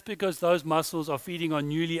 And that's because those mussels are feeding on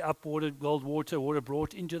newly upwatered water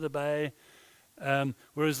brought into the bay,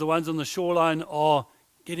 whereas the ones on the shoreline are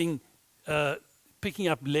picking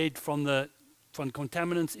up lead from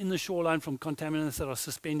contaminants in the shoreline, from contaminants that are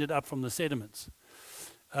suspended up from the sediments.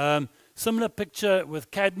 Similar picture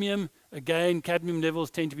with cadmium. Again, cadmium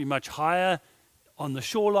levels tend to be much higher on the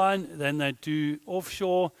shoreline than they do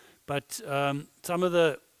offshore, but some of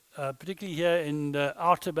the, particularly here in the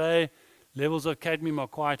Outer Bay, levels of cadmium are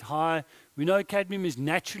quite high. We know cadmium is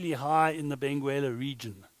naturally high in the Benguela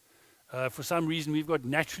region. For some reason, we've got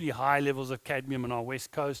naturally high levels of cadmium on our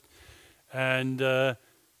west coast, and the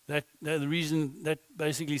reason that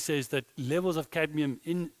basically says that levels of cadmium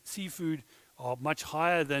in seafood are much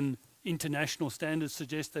higher than international standards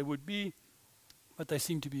suggest they would be, but they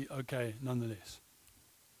seem to be okay nonetheless.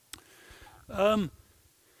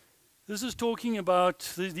 This is talking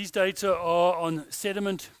about, these data are on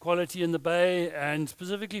sediment quality in the bay and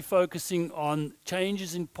specifically focusing on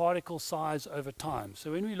changes in particle size over time.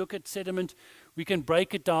 So when we look at sediment, we can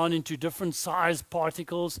break it down into different size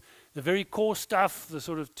particles. The very coarse stuff, the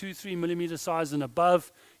sort of 2-3 millimeter size and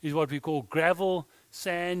above, is what we call gravel.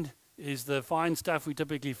 Sand is the fine stuff we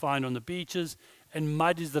typically find on the beaches, and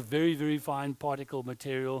mud is the very, very fine particle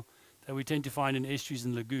material that we tend to find in estuaries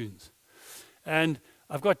and lagoons. And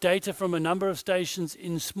I've got data from a number of stations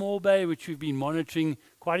in Small Bay, which we've been monitoring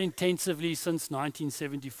quite intensively since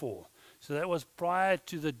 1974. So that was prior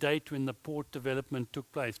to the date when the port development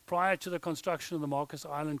took place, prior to the construction of the Marcus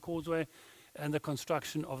Island Causeway and the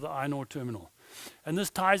construction of the iron ore terminal. And this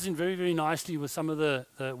ties in very, very nicely with some of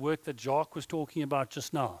the work that Jacques was talking about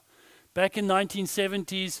just now. Back in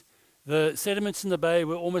 1970s, the sediments in the bay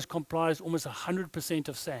were comprised almost 100%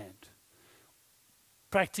 of sand.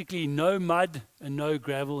 Practically no mud and no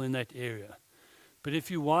gravel in that area. But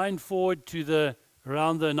if you wind forward to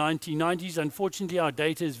around the 1990s, unfortunately our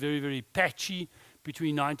data is very, very patchy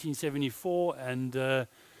between 1974 and the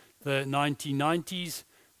 1990s.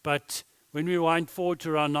 But when we wind forward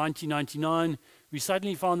to around 1999, we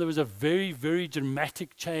suddenly found there was a very, very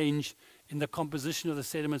dramatic change in the composition of the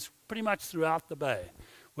sediments pretty much throughout the bay,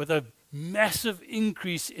 with a massive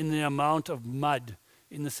increase in the amount of mud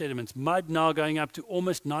in the sediments. Mud now going up to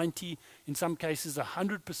almost 90, in some cases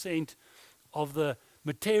 100% of the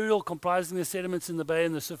material comprising the sediments in the bay,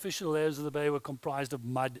 and the superficial layers of the bay were comprised of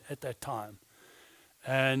mud at that time.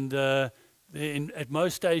 And at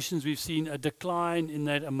most stations we've seen a decline in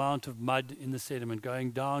that amount of mud in the sediment,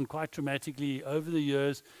 going down quite dramatically over the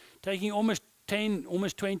years, taking almost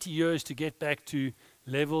 20 years to get back to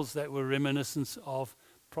levels that were reminiscent of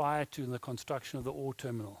prior to the construction of the ore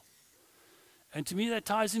terminal. And to me that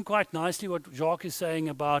ties in quite nicely what Jacques is saying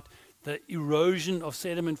about the erosion of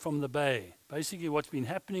sediment from the bay. Basically what's been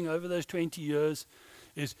happening over those 20 years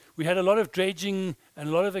is we had a lot of dredging and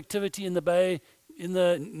a lot of activity in the bay in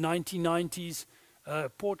the 1990s,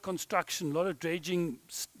 port construction, a lot of dredging,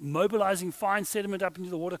 mobilizing fine sediment up into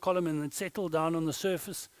the water column and then settle down on the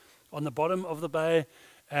surface, on the bottom of the bay,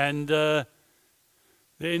 and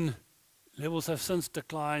then levels have since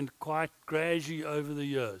declined quite gradually over the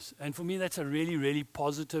years. And for me that's a really, really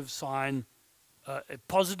positive sign a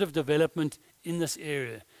positive development in this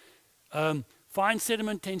area. Fine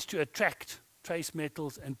sediment tends to attract trace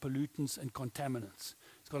metals and pollutants and contaminants.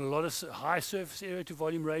 It's got a lot of high surface area to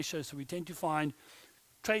volume ratio, so we tend to find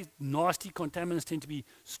nasty contaminants tend to be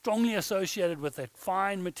strongly associated with that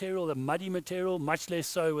fine material, the muddy material, much less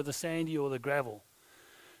so with the sandy or the gravel.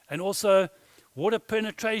 And also, water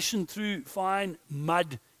penetration through fine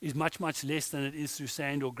mud is much, much less than it is through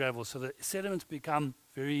sand or gravel. So the sediments become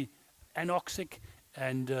very anoxic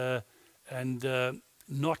and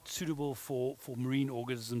not suitable for marine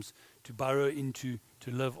organisms to burrow into,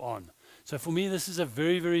 to live on. So for me, this is a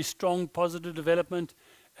very, very strong positive development.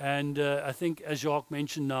 And I think, as Jacques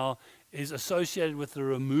mentioned now, is associated with the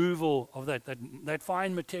removal of that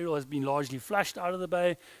fine material has been largely flushed out of the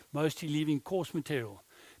bay, mostly leaving coarse material.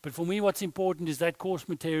 But for me, what's important is that coarse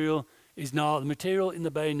material is now, the material in the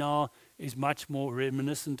bay now is much more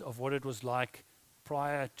reminiscent of what it was like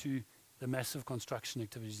prior to the massive construction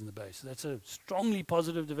activities in the bay. So that's a strongly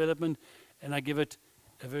positive development, and I give it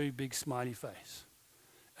a very big smiley face.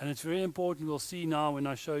 And it's very important, we'll see now when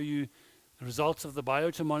I show you the results of the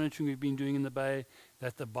biota monitoring we've been doing in the bay,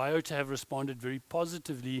 that the biota have responded very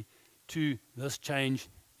positively to this change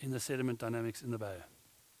in the sediment dynamics in the bay.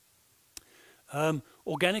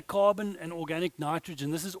 Organic carbon and organic nitrogen.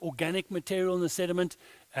 This is organic material in the sediment,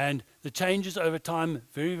 and the changes over time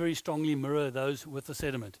very, very strongly mirror those with the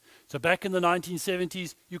sediment. So back in the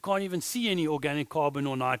 1970s, you can't even see any organic carbon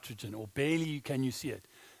or nitrogen, or barely can you see it.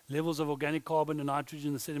 Levels of organic carbon and nitrogen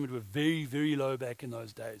in the sediment were very, very low back in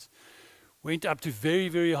those days. Went up to very,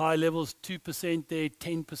 very high levels, 2% there,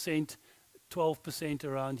 10%, 12%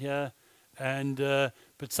 around here. And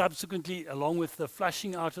but subsequently, along with the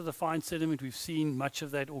flushing out of the fine sediment, we've seen much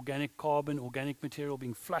of that organic carbon, organic material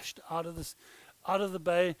being flushed out of the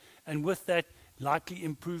bay, and with that, likely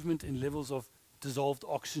improvement in levels of dissolved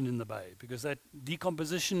oxygen in the bay, because that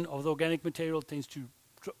decomposition of the organic material tends to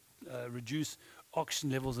reduce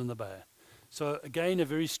oxygen levels in the bay. So again, a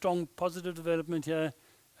very strong positive development here,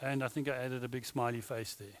 and I think I added a big smiley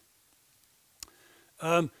face there.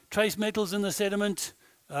 Trace metals in the sediment.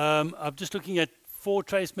 I'm just looking at 4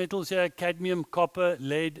 trace metals here: cadmium, copper,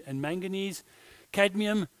 lead, and manganese.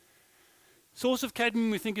 Cadmium, source of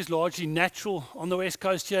cadmium we think is largely natural on the west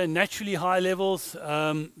coast here, naturally high levels.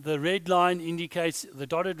 The red line indicates, the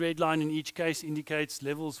dotted red line in each case indicates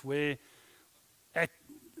levels where,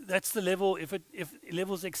 that's the level, if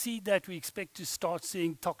levels exceed that, we expect to start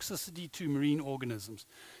seeing toxicity to marine organisms.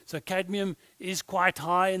 So cadmium is quite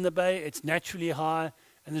high in the bay, it's naturally high,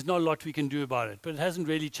 and there's not a lot we can do about it, but it hasn't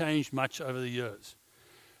really changed much over the years.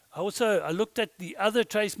 I looked at the other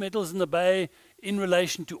trace metals in the bay in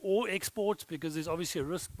relation to ore exports, because there's obviously a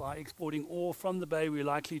risk by exporting ore from the bay. We're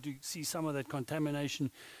likely to see some of that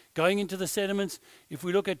contamination going into the sediments. If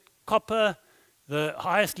we look at copper, the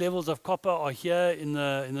highest levels of copper are here in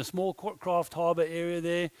the small craft harbour area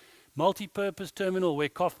there. Multi-purpose terminal where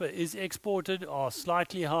copper is exported are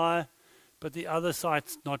slightly higher, but the other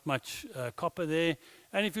sites, not much copper there.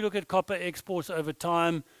 And if you look at copper exports over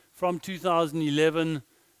time, from 2011,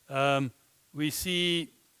 we see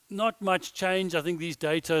not much change. I think these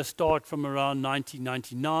data start from around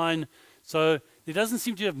 1999. So there doesn't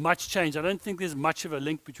seem to have much change. I don't think there's much of a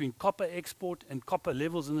link between copper export and copper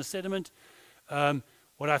levels in the sediment.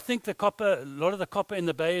 What I think a lot of the copper in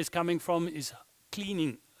the bay is coming from is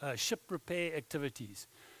cleaning, ship repair activities.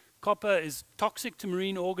 Copper is toxic to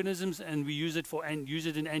marine organisms, and we use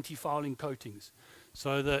it in anti-fouling coatings.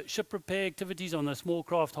 So the ship repair activities on the small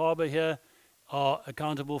craft harbour here are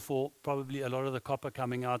accountable for probably a lot of the copper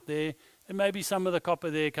coming out there, and maybe some of the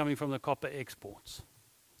copper there coming from the copper exports.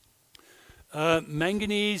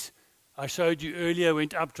 Manganese, I showed you earlier,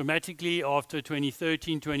 went up dramatically after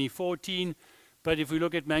 2013, 2014. But if we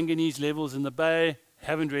look at manganese levels in the bay,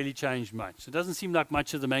 haven't really changed much. It doesn't seem like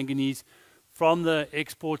much of the manganese from the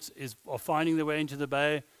exports are finding their way into the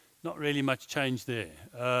bay. Not really much change there.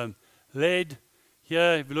 Lead,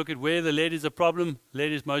 here, if you look at where the lead is a problem,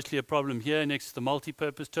 lead is mostly a problem here next to the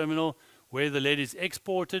multi-purpose terminal, where the lead is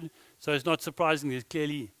exported. So it's not surprising there's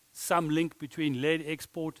clearly some link between lead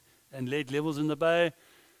export and lead levels in the bay.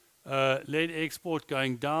 Lead export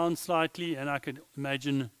going down slightly, and I could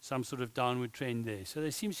imagine some sort of downward trend there. So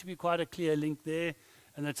there seems to be quite a clear link there,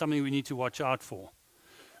 and that's something we need to watch out for.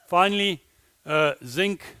 Finally,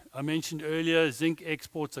 zinc. I mentioned earlier, zinc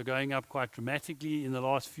exports are going up quite dramatically in the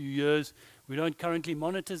last few years. We don't currently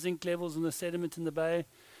monitor zinc levels in the sediment in the bay,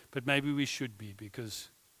 but maybe we should be,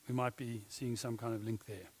 because we might be seeing some kind of link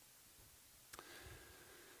there.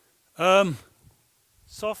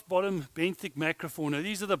 soft bottom benthic macrofauna.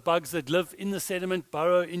 These are the bugs that live in the sediment,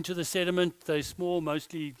 burrow into the sediment. They're small,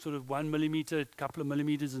 mostly sort of 1 millimeter, a couple of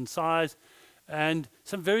millimeters in size. And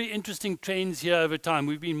some very interesting trends here over time.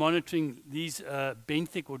 We've been monitoring these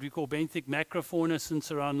benthic, what we call benthic macrofauna,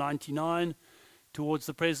 since around 99 towards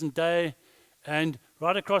the present day. And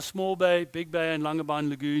right across Small Bay, Big Bay and Langebaan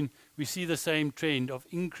Lagoon, we see the same trend of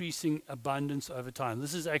increasing abundance over time.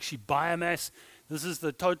 This is actually biomass. This is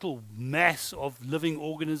the total mass of living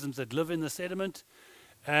organisms that live in the sediment.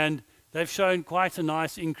 And they've shown quite a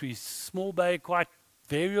nice increase. Small Bay, quite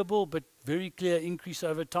variable, but very clear increase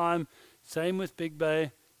over time. Same with Big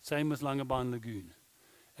Bay, same with Langebaan Lagoon.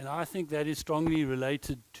 And I think that is strongly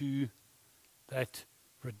related to that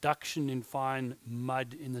reduction in fine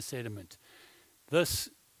mud in the sediment. This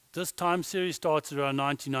time series starts around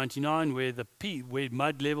 1999, where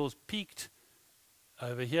mud levels peaked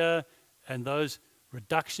over here, and those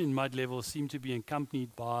reduction in mud levels seem to be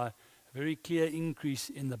accompanied by a very clear increase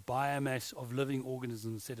in the biomass of living organisms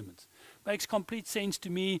in the sediments. Makes complete sense to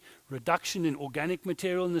me. Reduction in organic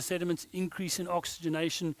material in the sediments, increase in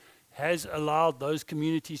oxygenation has allowed those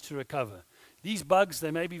communities to recover. These bugs,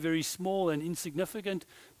 they may be very small and insignificant,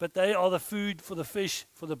 but they are the food for the fish,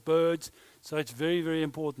 for the birds, so it's very, very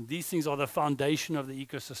important. These things are the foundation of the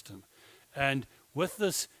ecosystem. And with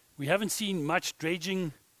this, we haven't seen much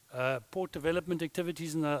dredging, port development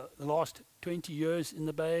activities in the last 20 years in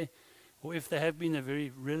the bay, or if there have been, a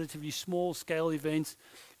very relatively small scale events,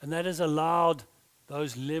 and that has allowed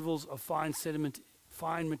those levels of fine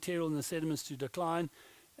material in the sediments to decline,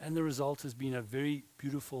 and the result has been a very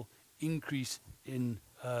beautiful increase in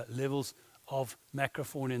levels of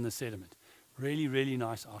macrofauna in the sediment. Really, really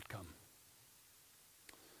nice outcome.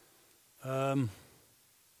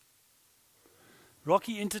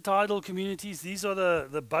 Rocky intertidal communities, these are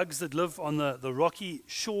the bugs that live on the rocky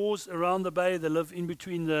shores around the bay. They live in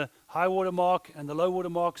between the high water mark and the low water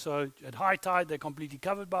mark. So at high tide, they're completely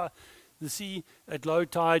covered by the sea. At low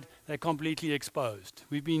tide, they're completely exposed.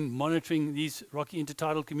 We've been monitoring these rocky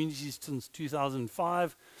intertidal communities since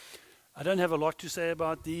 2005. I don't have a lot to say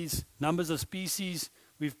about these numbers of species.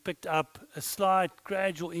 We've picked up a slight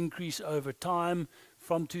gradual increase over time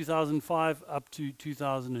from 2005 up to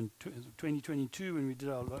 2022 when we did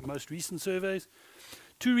our most recent surveys.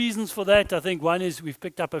 Two reasons for that. I think one is we've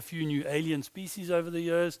picked up a few new alien species over the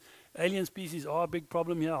years. Alien species are a big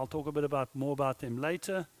problem here. I'll talk a bit more about them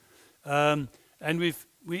later. And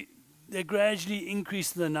they're gradually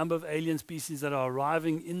increasing the number of alien species that are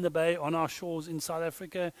arriving in the bay on our shores in South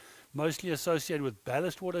Africa, mostly associated with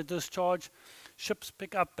ballast water discharge. Ships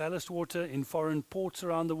pick up ballast water in foreign ports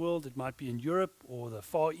around the world. It might be in Europe or the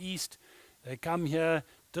Far East. They come here,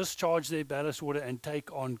 discharge their ballast water and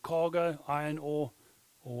take on cargo, iron ore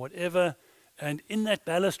or whatever. And in that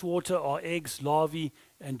ballast water are eggs, larvae,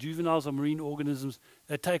 and juveniles of marine organisms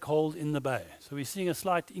that take hold in the bay. So we're seeing a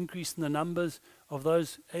slight increase in the numbers of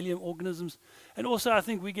those alien organisms. And also I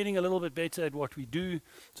think we're getting a little bit better at what we do,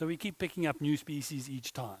 so we keep picking up new species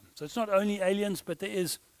each time. So it's not only aliens, but there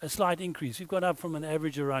is a slight increase. We've gone up from an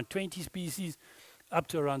average of around 20 species up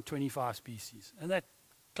to around 25 species. And that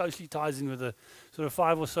closely ties in with the sort of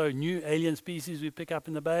 5 or so new alien species we pick up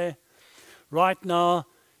in the bay. Right now,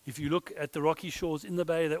 if you look at the rocky shores in the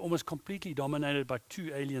bay, they're almost completely dominated by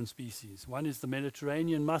 2 alien species. One is the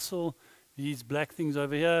Mediterranean mussel, these black things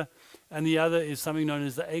over here, and the other is something known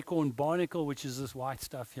as the acorn barnacle, which is this white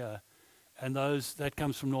stuff here. And that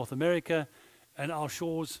comes from North America, and our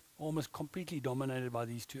shores are almost completely dominated by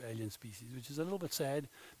these 2 alien species, which is a little bit sad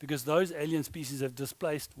because those alien species have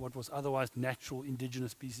displaced what was otherwise natural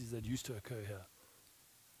indigenous species that used to occur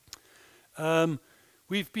here.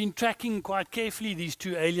 We've been tracking quite carefully these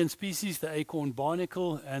 2 alien species, the acorn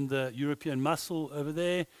barnacle and the European mussel over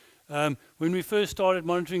there. When we first started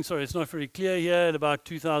monitoring, sorry, it's not very clear here, at about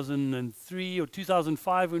 2003 or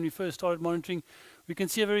 2005 when we first started monitoring, we can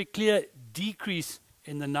see a very clear decrease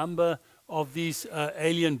in the number of these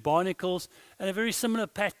alien barnacles and a very similar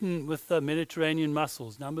pattern with the Mediterranean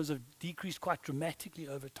mussels. Numbers have decreased quite dramatically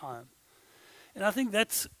over time. And I think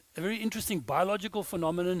that's a very interesting biological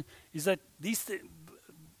phenomenon, is that these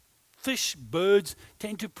fish, birds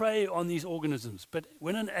tend to prey on these organisms. But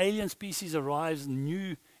when an alien species arrives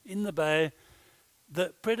new in the bay,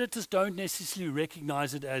 the predators don't necessarily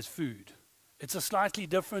recognize it as food. It's a slightly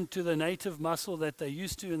different to the native mussel that they're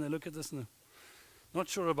used to, and they look at this and not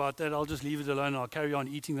sure about that, I'll just leave it alone, I'll carry on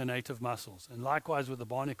eating the native mussels. And likewise with the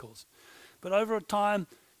barnacles. But over time,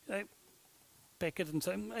 they peck it and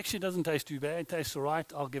say, actually it doesn't taste too bad, it tastes all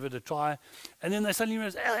right, I'll give it a try. And then they suddenly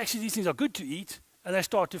realize, actually these things are good to eat, and they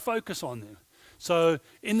start to focus on them. So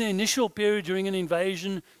in the initial period during an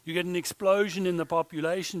invasion, you get an explosion in the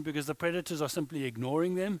population because the predators are simply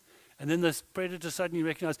ignoring them. And then the predators suddenly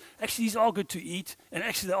recognize, actually, these are good to eat, and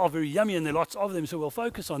actually they are very yummy, and there are lots of them, so we'll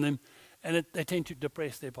focus on them. And they tend to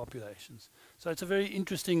depress their populations. So it's a very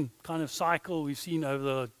interesting kind of cycle we've seen over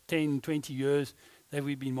the 10, 20 years that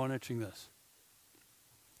we've been monitoring this.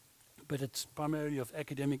 But it's primarily of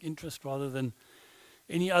academic interest rather than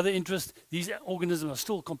any other interest. These organisms are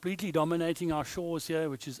still completely dominating our shores here,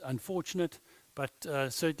 which is unfortunate, but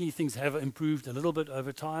certainly things have improved a little bit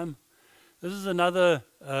over time. This is another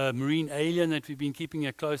marine alien that we've been keeping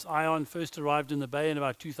a close eye on. First arrived in the bay in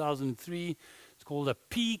about 2003. It's called a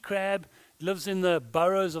pea crab. It lives in the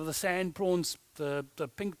burrows of the sand prawns, the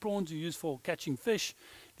pink prawns you use for catching fish.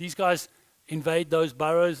 These guys invade those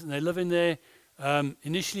burrows and they live in there.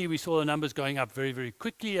 Initially, we saw the numbers going up very, very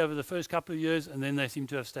quickly over the first couple of years, and then they seem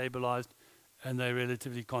to have stabilized, and they're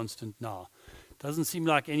relatively constant now. Doesn't seem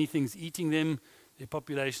like anything's eating them. Their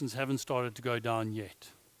populations haven't started to go down yet.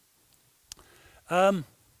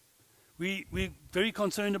 We're very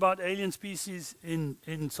concerned about alien species in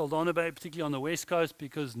Saldanha Bay, particularly on the west coast,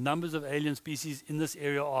 because numbers of alien species in this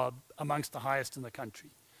area are amongst the highest in the country.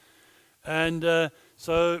 And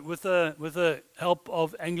so with the help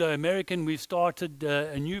of Anglo-American, we've started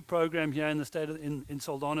a new program here in the state in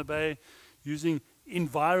Saldanha Bay using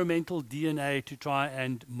environmental DNA to try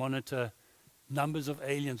and monitor numbers of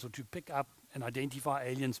aliens, or to pick up and identify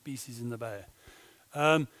alien species in the bay.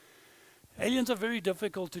 Aliens are very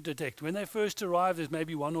difficult to detect. When they first arrive, there's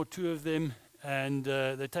maybe one or two of them, and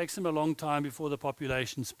it takes them a long time before the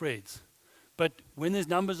population spreads. But when these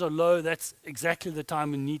numbers are low, that's exactly the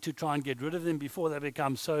time we need to try and get rid of them before they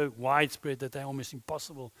become so widespread that they're almost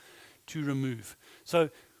impossible to remove. So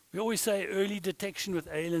we always say early detection with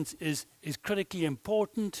aliens is critically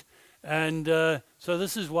important. And so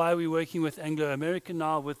this is why we're working with Anglo-American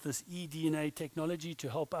now with this eDNA technology to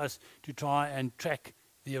help us to try and track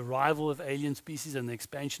the arrival of alien species and the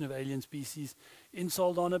expansion of alien species in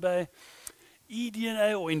Saldanha Bay.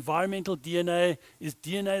 eDNA, or environmental DNA, is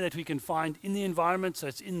DNA that we can find in the environment, so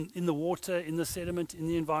it's in the water, in the sediment, in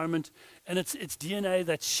the environment, and it's DNA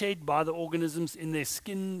that's shed by the organisms in their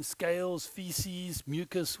skin, scales, feces,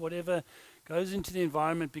 mucus, whatever, goes into the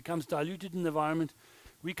environment, becomes diluted in the environment.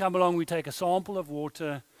 We come along, we take a sample of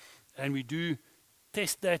water, and we do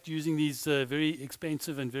test that using these very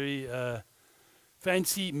expensive and very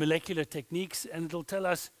fancy molecular techniques, and it'll tell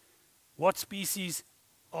us what species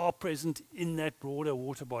are present in that broader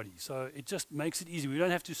water body. So it just makes it easy. We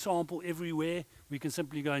don't have to sample everywhere. We can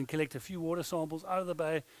simply go and collect a few water samples out of the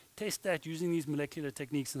bay, test that using these molecular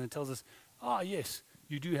techniques, and it tells us, yes,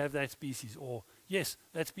 you do have that species, or yes,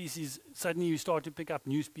 that species, suddenly you start to pick up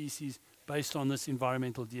new species based on this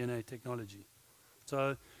environmental DNA technology.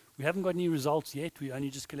 So we haven't got any results yet. We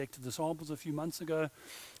only just collected the samples a few months ago.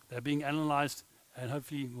 They're being analyzed, and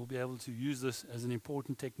hopefully we'll be able to use this as an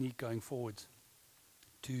important technique going forwards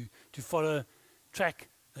to follow, track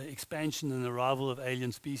the expansion and arrival of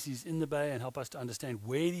alien species in the bay and help us to understand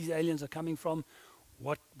where these aliens are coming from,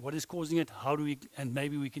 what is causing it, how do we, and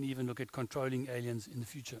maybe we can even look at controlling aliens in the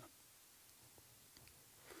future.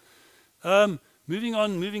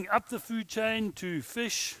 Moving up the food chain to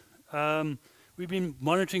fish. We've been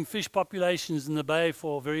monitoring fish populations in the bay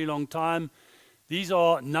for a very long time. These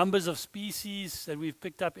are numbers of species that we've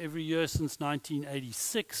picked up every year since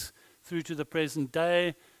 1986 through to the present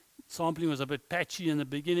day. Sampling was a bit patchy in the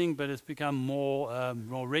beginning, but it's become more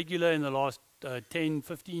regular in the last 10,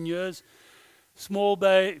 15 years. Small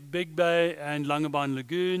Bay, Big Bay, and Langebaan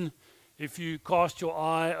Lagoon. If you cast your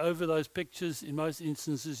eye over those pictures, in most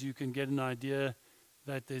instances you can get an idea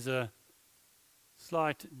that there's a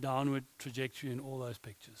slight downward trajectory in all those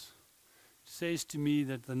pictures. Says to me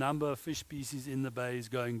that the number of fish species in the bay is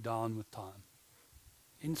going down with time.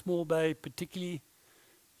 In Small Bay particularly,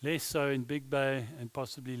 less so in Big Bay, and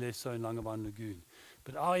possibly less so in Langebaan Lagoon.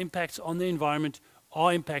 But our impacts on the environment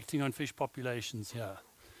are impacting on fish populations here.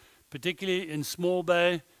 Particularly in Small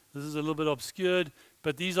Bay, this is a little bit obscured,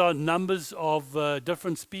 but these are numbers of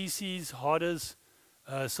different species: harders,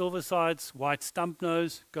 silversides, white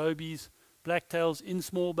stumpnose, gobies, blacktails in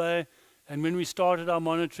Small Bay. And when we started our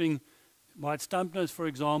monitoring, white stumpnose, for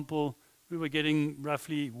example, we were getting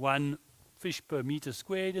roughly 1 fish per meter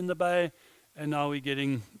squared in the bay, and now we're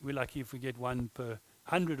lucky if we get 1 per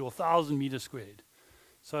 100 or 1,000 meters squared.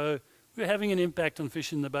 So we're having an impact on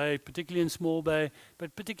fish in the bay, particularly in Small Bay,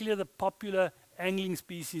 but particularly the popular angling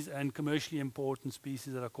species and commercially important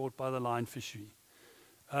species that are caught by the line fishery.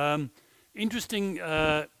 Interesting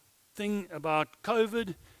thing about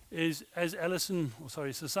COVID is, as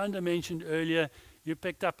Sasanda mentioned earlier, you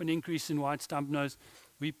picked up an increase in white stumpnose.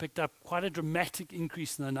 We picked up quite a dramatic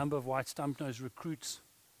increase in the number of white stumpnose recruits.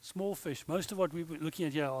 Small fish. Most of what we're looking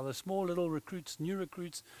at here are the small little recruits, new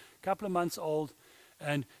recruits, a couple of months old,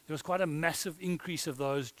 and there was quite a massive increase of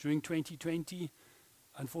those during 2020.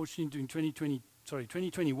 Unfortunately, during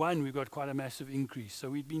 2021, we got quite a massive increase. So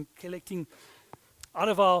we've been collecting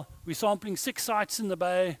we're sampling 6 sites in the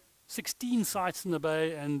bay, 16 sites in the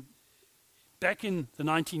bay, and back in the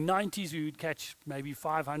 1990s, we would catch maybe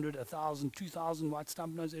 500, 1,000, 2,000 white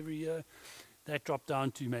stumpnose every year. That dropped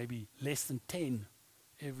down to maybe less than 10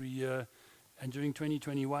 every year. And during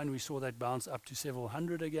 2021, we saw that bounce up to several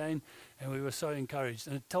hundred again, and we were so encouraged.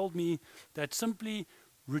 And it told me that simply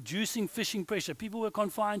reducing fishing pressure, people were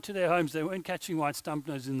confined to their homes. They weren't catching white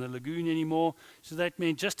stumpnose in the lagoon anymore. So that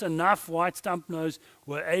meant just enough white stumpnose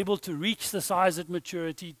were able to reach the size at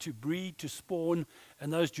maturity, to breed, to spawn,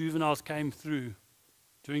 and those juveniles came through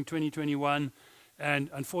during 2021.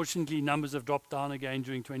 And unfortunately, numbers have dropped down again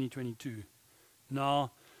during 2022.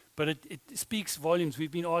 Now, but it speaks volumes.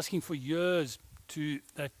 We've been asking for years to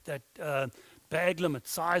that bag limit,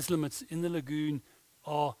 size limits in the lagoon,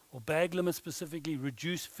 or bag limits specifically,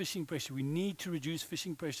 reduce fishing pressure. We need to reduce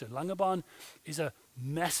fishing pressure. Langebaan is a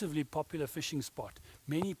massively popular fishing spot.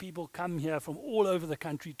 Many people come here from all over the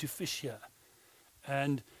country to fish here.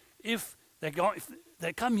 And if they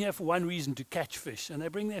come here for one reason, to catch fish, and they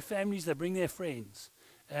bring their families, they bring their friends.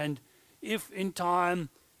 And if in time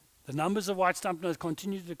the numbers of white stumpnose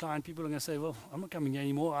continue to decline, people are going to say, well, I'm not coming here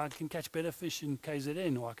anymore. I can catch better fish in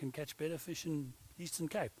KZN, or I can catch better fish in Eastern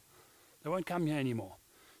Cape. They won't come here anymore.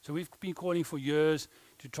 So we've been calling for years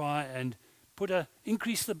to try and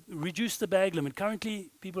reduce the bag limit.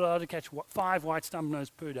 Currently, people are allowed to catch 5 white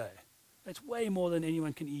stumpnose per day. That's way more than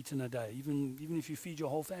anyone can eat in a day, even if you feed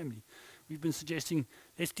your whole family. We've been suggesting,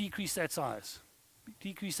 let's decrease that size,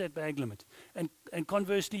 decrease that bag limit, and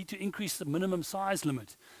conversely to increase the minimum size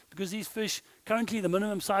limit. Because these fish, currently the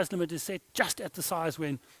minimum size limit is set just at the size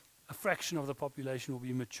when a fraction of the population will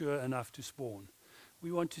be mature enough to spawn.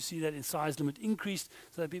 We want to see that in size limit increased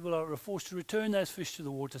so that people are forced to return those fish to the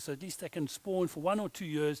water, so at least they can spawn for 1 or 2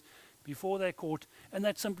 years before they're caught, and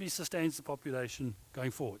that simply sustains the population going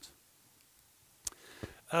forward.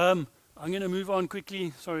 I'm going to move on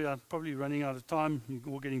quickly. Sorry, I'm probably running out of time.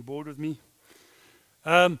 You're all getting bored with me.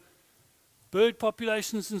 Bird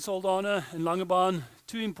populations in Saldanha and Langebaan,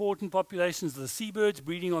 2 important populations, the seabirds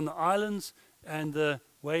breeding on the islands and the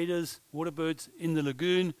waders, water birds in the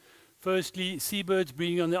lagoon. Firstly, seabirds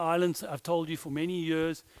breeding on the islands. I've told you for many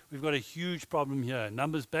years we've got a huge problem here.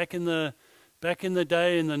 Numbers back in the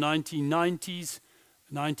day in the 1990s,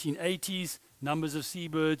 1980s, numbers of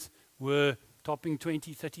seabirds were topping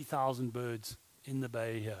 20, 30,000 birds in the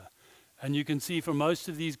bay here. And you can see from most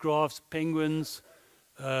of these graphs, penguins,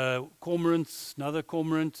 cormorants, another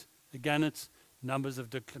cormorant, the gannets, numbers have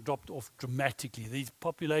dropped off dramatically. These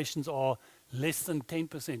populations are less than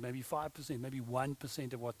 10%, maybe 5%, maybe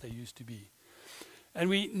 1% of what they used to be. And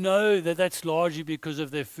we know that that's largely because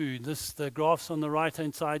of their food. The graphs on the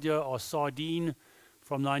right-hand side here are sardine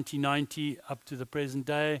from 1990 up to the present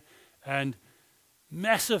day, and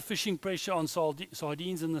massive fishing pressure on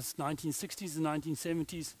sardines in the 1960s and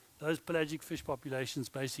 1970s. Those pelagic fish populations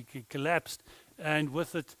basically collapsed, and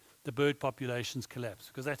with it, the bird populations collapsed,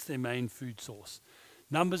 because that's their main food source.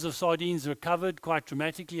 Numbers of sardines recovered quite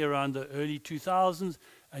dramatically around the early 2000s,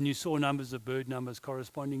 and you saw numbers of bird numbers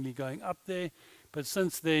correspondingly going up there. But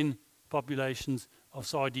since then, populations of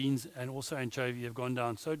sardines and also anchovy have gone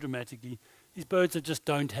down so dramatically. These birds that just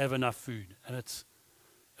don't have enough food, and it's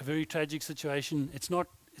a very tragic situation. It's not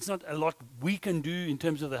a lot we can do in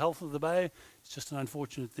terms of the health of the bay. It's just an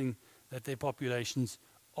unfortunate thing that their populations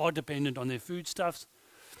are dependent on their foodstuffs.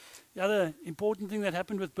 The other important thing that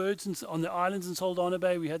happened with birds on the islands in Saldanha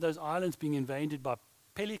Bay, we had those islands being invaded by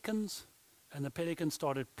pelicans, and the pelicans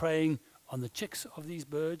started preying on the chicks of these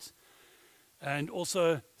birds, and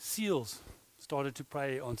also seals started to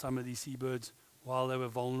prey on some of these seabirds while they were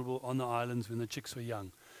vulnerable on the islands when the chicks were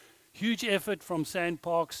young. Huge effort from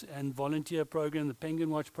Sandparks and volunteer program. The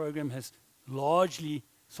Penguin Watch program has largely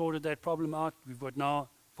sorted that problem out. We've got now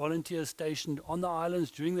volunteers stationed on the islands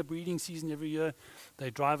during the breeding season every year. They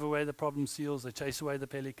drive away the problem seals, they chase away the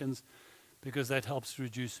pelicans, because that helps to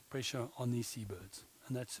reduce pressure on these seabirds.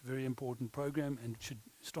 And that's a very important program and should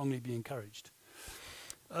strongly be encouraged.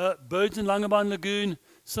 Birds in Langebaan Lagoon,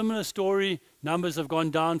 similar story. Numbers have gone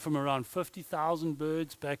down from around 50,000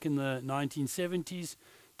 birds back in the 1970s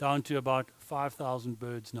down to about 5,000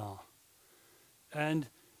 birds now. But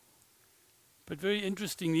very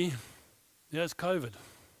interestingly, there's COVID.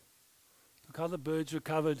 Look how the birds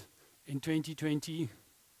recovered in 2020,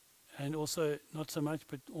 and also not so much,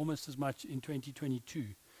 but almost as much in 2022.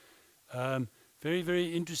 Very,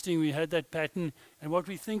 very interesting. We had that pattern, and what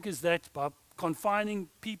we think is that by confining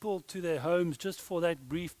people to their homes just for that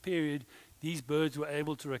brief period, these birds were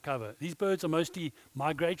able to recover. These birds are mostly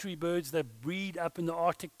migratory birds that breed up in the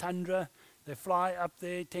Arctic tundra. They fly up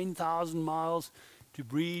there 10,000 miles to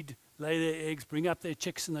breed, lay their eggs, bring up their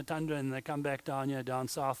chicks in the tundra, and they come back down here, down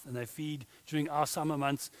south, and they feed during our summer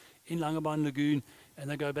months in Langebaan Lagoon, and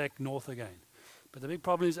they go back north again. But the big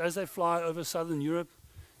problem is as they fly over southern Europe,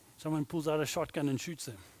 someone pulls out a shotgun and shoots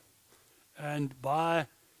them. And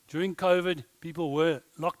during COVID, people were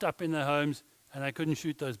locked up in their homes, and they couldn't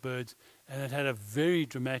shoot those birds, and it had a very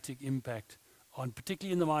dramatic impact on,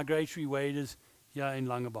 particularly in the migratory waders here in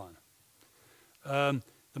Langebaan.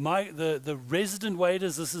 The resident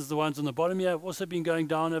waders, this is the ones on the bottom here, have also been going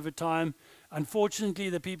down over time. Unfortunately,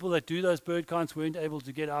 the people that do those bird counts weren't able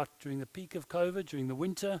to get out during the peak of COVID, during the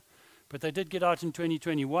winter, but they did get out in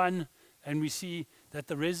 2021, and we see that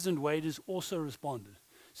the resident waders also responded.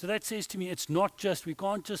 So that says to me, it's not just, we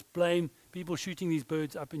can't just blame people shooting these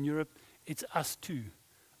birds up in Europe, it's us too.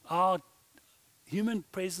 Our human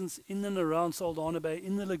presence in and around Saldanha Bay,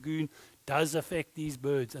 in the lagoon, does affect these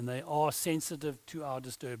birds, and they are sensitive to our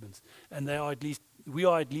disturbance. And we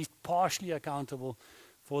are at least partially accountable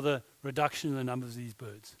for the reduction in the numbers of these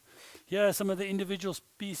birds. Here are some of the individual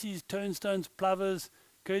species: turnstones, plovers,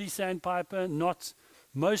 curly sandpiper, knots.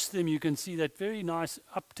 Most of them you can see that very nice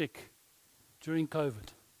uptick during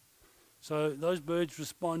COVID. So those birds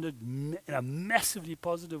responded in a massively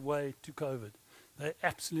positive way to COVID. They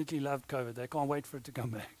absolutely loved COVID. They can't wait for it to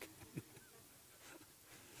come back.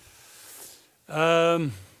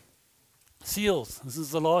 Seals. This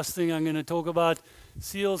is the last thing I'm going to talk about.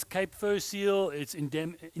 Seals, Cape fur seal. It's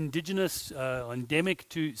indigenous, endemic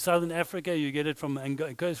to southern Africa. You get it from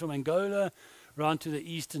it goes from Angola around to the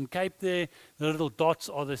eastern Cape there. The little dots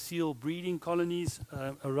are the seal breeding colonies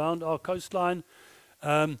around our coastline.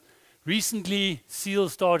 Recently,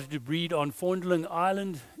 seals started to breed on Fondling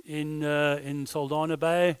Island in Saldanha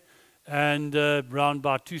Bay, and around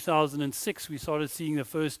about 2006 we started seeing the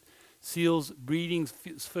first seals breeding,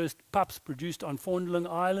 first pups produced on Fondling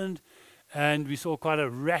Island, and we saw quite a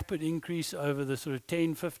rapid increase over the sort of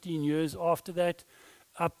 10-15 years after that,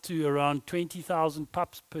 up to around 20,000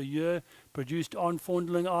 pups per year produced on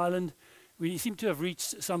Fondling Island. We seem to have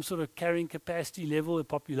reached some sort of carrying capacity level. The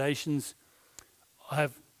populations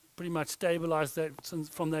have pretty much stabilized that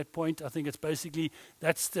from that point. I think it's basically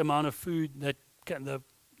that's the amount of food that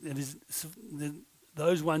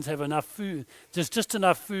those ones have enough food. There's just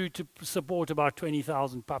enough food to support about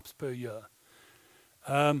 20,000 pups per year.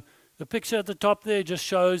 The picture at the top there just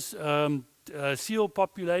shows seal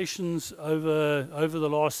populations over the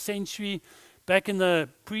last century. Back in the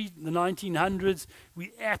 1900s,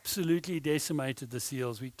 we absolutely decimated the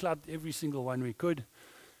seals. We clubbed every single one we could.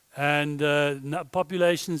 And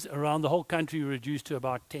populations around the whole country were reduced to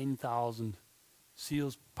about 10,000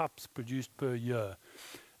 seals, pups produced per year.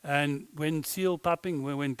 And when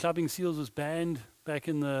when clubbing seals was banned back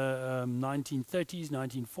in the 1930s,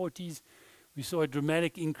 1940s, we saw a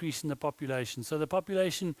dramatic increase in the population. So the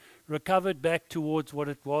population recovered back towards what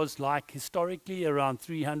it was like historically, around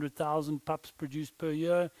 300,000 pups produced per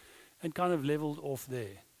year, and kind of leveled off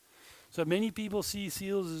there. So many people see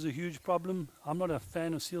seals as a huge problem. I'm not a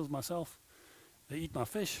fan of seals myself. They eat my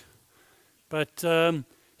fish. But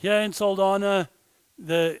here in Saldanha,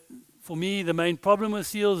 for me, the main problem with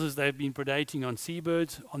seals is they've been predating on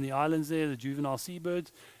seabirds on the islands there, the juvenile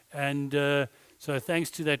seabirds. And so thanks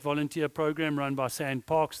to that volunteer program run by Sand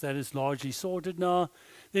Parks, that is largely sorted now.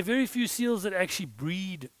 There are very few seals that actually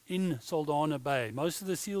breed in Saldanha Bay. Most of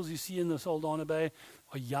the seals you see in the Saldanha Bay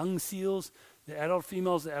are young seals. The adult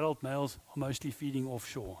females, the adult males are mostly feeding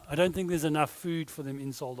offshore. I don't think there's enough food for them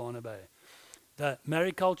in Saldanha Bay. The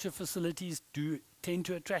mariculture facilities do tend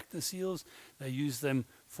to attract the seals. They use them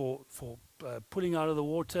for pulling out of the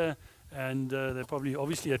water, and they're probably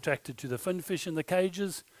obviously attracted to the finfish in the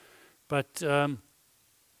cages. But I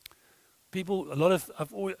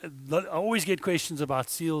always get questions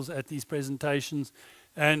about seals at these presentations,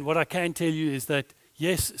 and what I can tell you is that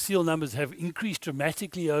yes, seal numbers have increased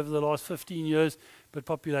dramatically over the last 15 years, but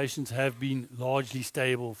populations have been largely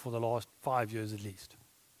stable for the last 5 years at least.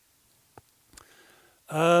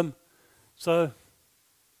 So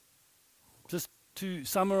just to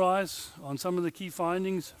summarize on some of the key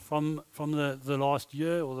findings from the last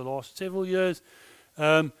year or the last several years,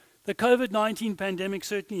 the COVID-19 pandemic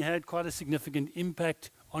certainly had quite a significant impact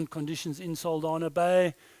on conditions in Saldanha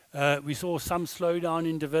Bay. We saw some slowdown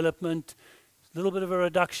in development. little bit of a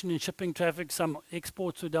reduction in shipping traffic. Some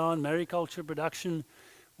exports were down. Mariculture production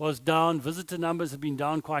was down. Visitor numbers have been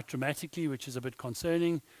down quite dramatically, which is a bit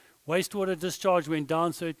concerning. Wastewater discharge went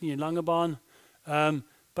down, certainly in Langebaan.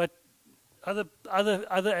 But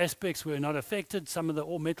other aspects were not affected. Some of the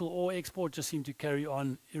metal ore export just seemed to carry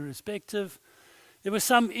on irrespective. There were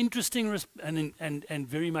some interesting and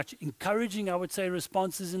very much encouraging, I would say,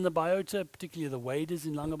 responses in the biota, particularly the waders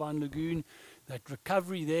in Langebaan Lagoon. That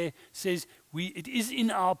recovery there says it is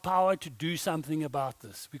in our power to do something about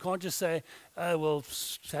this. We can't just say, oh, well,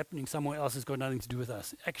 it's happening somewhere else, it's got nothing to do with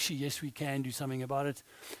us. Actually, yes, we can do something about it.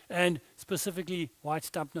 And specifically, white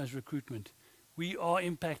stumpnose recruitment. We are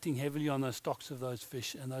impacting heavily on the stocks of those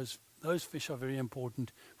fish, and those fish are very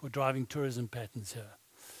important for driving tourism patterns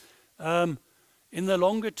here. In the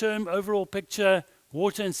longer term, overall picture,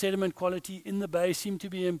 water and sediment quality in the bay seem to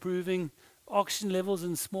be improving. Oxygen levels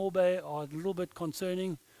in Small Bay are a little bit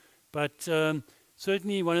concerning, but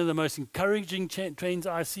certainly one of the most encouraging trends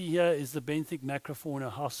I see here is the benthic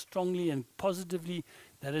macrofauna, how strongly and positively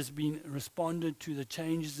that has been responded to the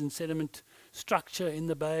changes in sediment structure in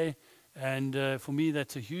the bay. And for me,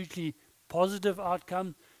 that's a hugely positive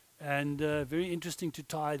outcome, and very interesting to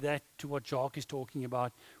tie that to what Jacques is talking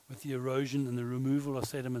about with the erosion and the removal of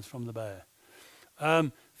sediments from the bay.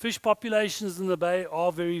 Fish populations in the bay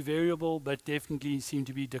are very variable, but definitely seem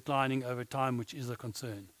to be declining over time, which is a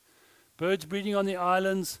concern. Birds breeding on the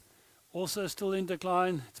islands also still in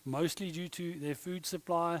decline. It's mostly due to their food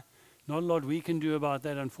supply. Not a lot we can do about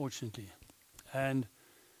that, unfortunately. And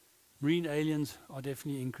marine aliens are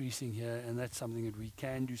definitely increasing here, and that's something that we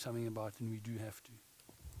can do something about, and we do have to.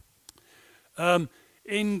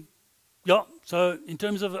 So in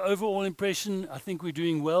terms of the overall impression, I think we're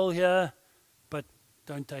doing well here, but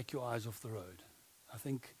don't take your eyes off the road. I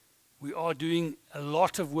think we are doing a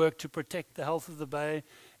lot of work to protect the health of the bay,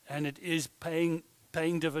 and it is paying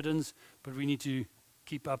dividends, but we need to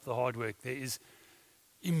keep up the hard work. There is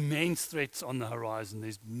immense threats on the horizon.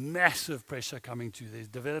 There's massive pressure coming to. There's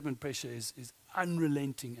development pressure is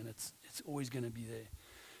unrelenting, and it's always going to be there.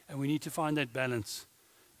 And we need to find that balance,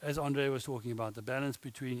 as Andre was talking about, the balance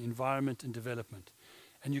between environment and development.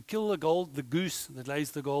 And you kill the goose that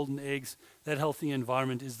lays the golden eggs. That healthy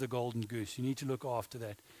environment is the golden goose. You need to look after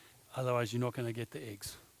that. Otherwise, you're not going to get the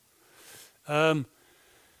eggs.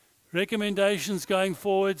 Recommendations going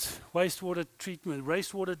forwards: wastewater treatment,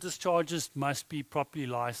 wastewater discharges must be properly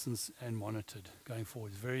licensed and monitored going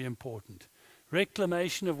forward. Very important.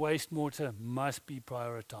 Reclamation of wastewater must be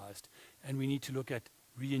prioritized, and we need to look at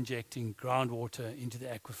re-injecting groundwater into the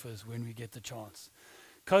aquifers when we get the chance.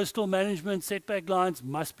 Coastal management setback lines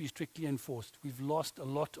must be strictly enforced. We've lost a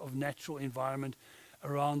lot of natural environment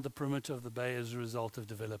around the perimeter of the bay as a result of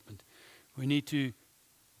development. We need to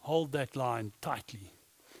hold that line tightly.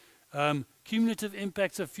 Cumulative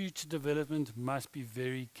impacts of future development must be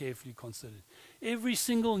very carefully considered. Every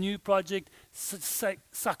single new project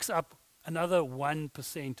sucks up another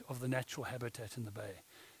 1% of the natural habitat in the bay.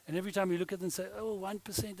 And every time you look at it and say, oh,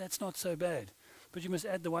 1%, that's not so bad. But you must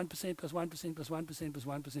add the 1% plus 1% plus 1% plus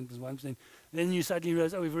 1% plus 1%. Then you suddenly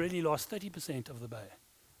realize, oh, we've already lost 30% of the bay.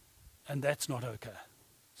 And that's not okay.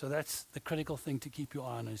 So that's the critical thing to keep your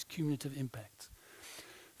eye on, is cumulative impacts.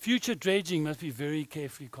 Future dredging must be very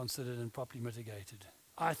carefully considered and properly mitigated.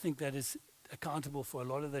 I think that is accountable for a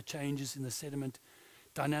lot of the changes in the sediment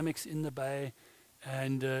dynamics in the bay,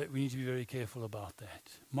 and we need to be very careful about that.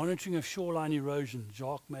 Monitoring of shoreline erosion.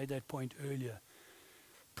 Jacques made that point earlier.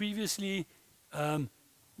 Previously, a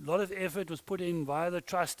lot of effort was put in via the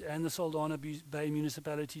Trust and the Saldanha Bay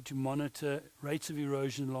municipality to monitor rates of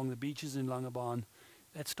erosion along the beaches in Langebaan.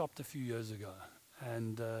 That stopped a few years ago,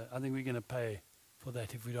 and I think we're going to pay for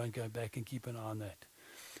that if we don't go back and keep an eye on that.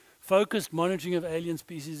 Focused monitoring of alien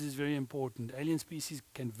species is very important. Alien species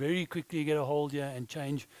can very quickly get a hold here and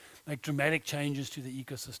make dramatic changes to the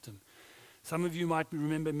ecosystem. Some of you might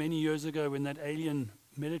remember many years ago when that alien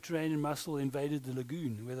Mediterranean mussel invaded the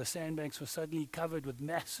lagoon, where the sandbanks were suddenly covered with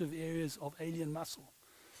massive areas of alien mussel.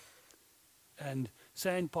 And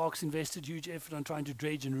sand parks invested huge effort on trying to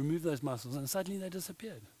dredge and remove those mussels, and suddenly they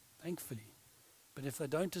disappeared, thankfully. But if they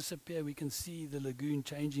don't disappear, we can see the lagoon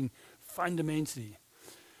changing fundamentally.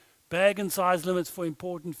 Bag and size limits for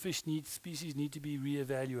important fish species need to be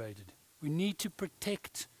re-evaluated. We need to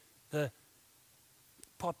protect the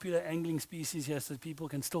popular angling species here so that people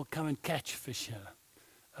can still come and catch fish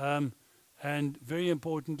here. And very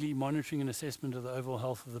importantly, monitoring and assessment of the overall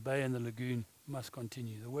health of the bay and the lagoon must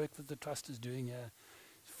continue. The work that the Trust is doing here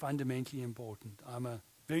is fundamentally important. I'm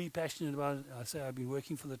very passionate about it. I say I've been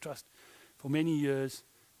working for the Trust for many years,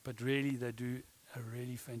 but really they do a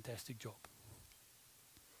really fantastic job.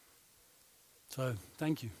 So,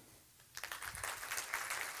 thank you.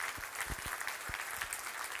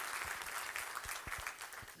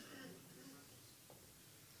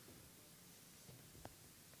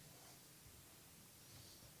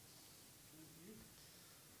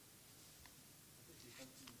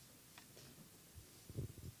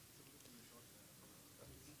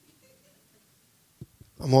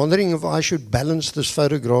 I'm wondering if I should balance this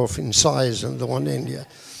photograph in size and the one end here.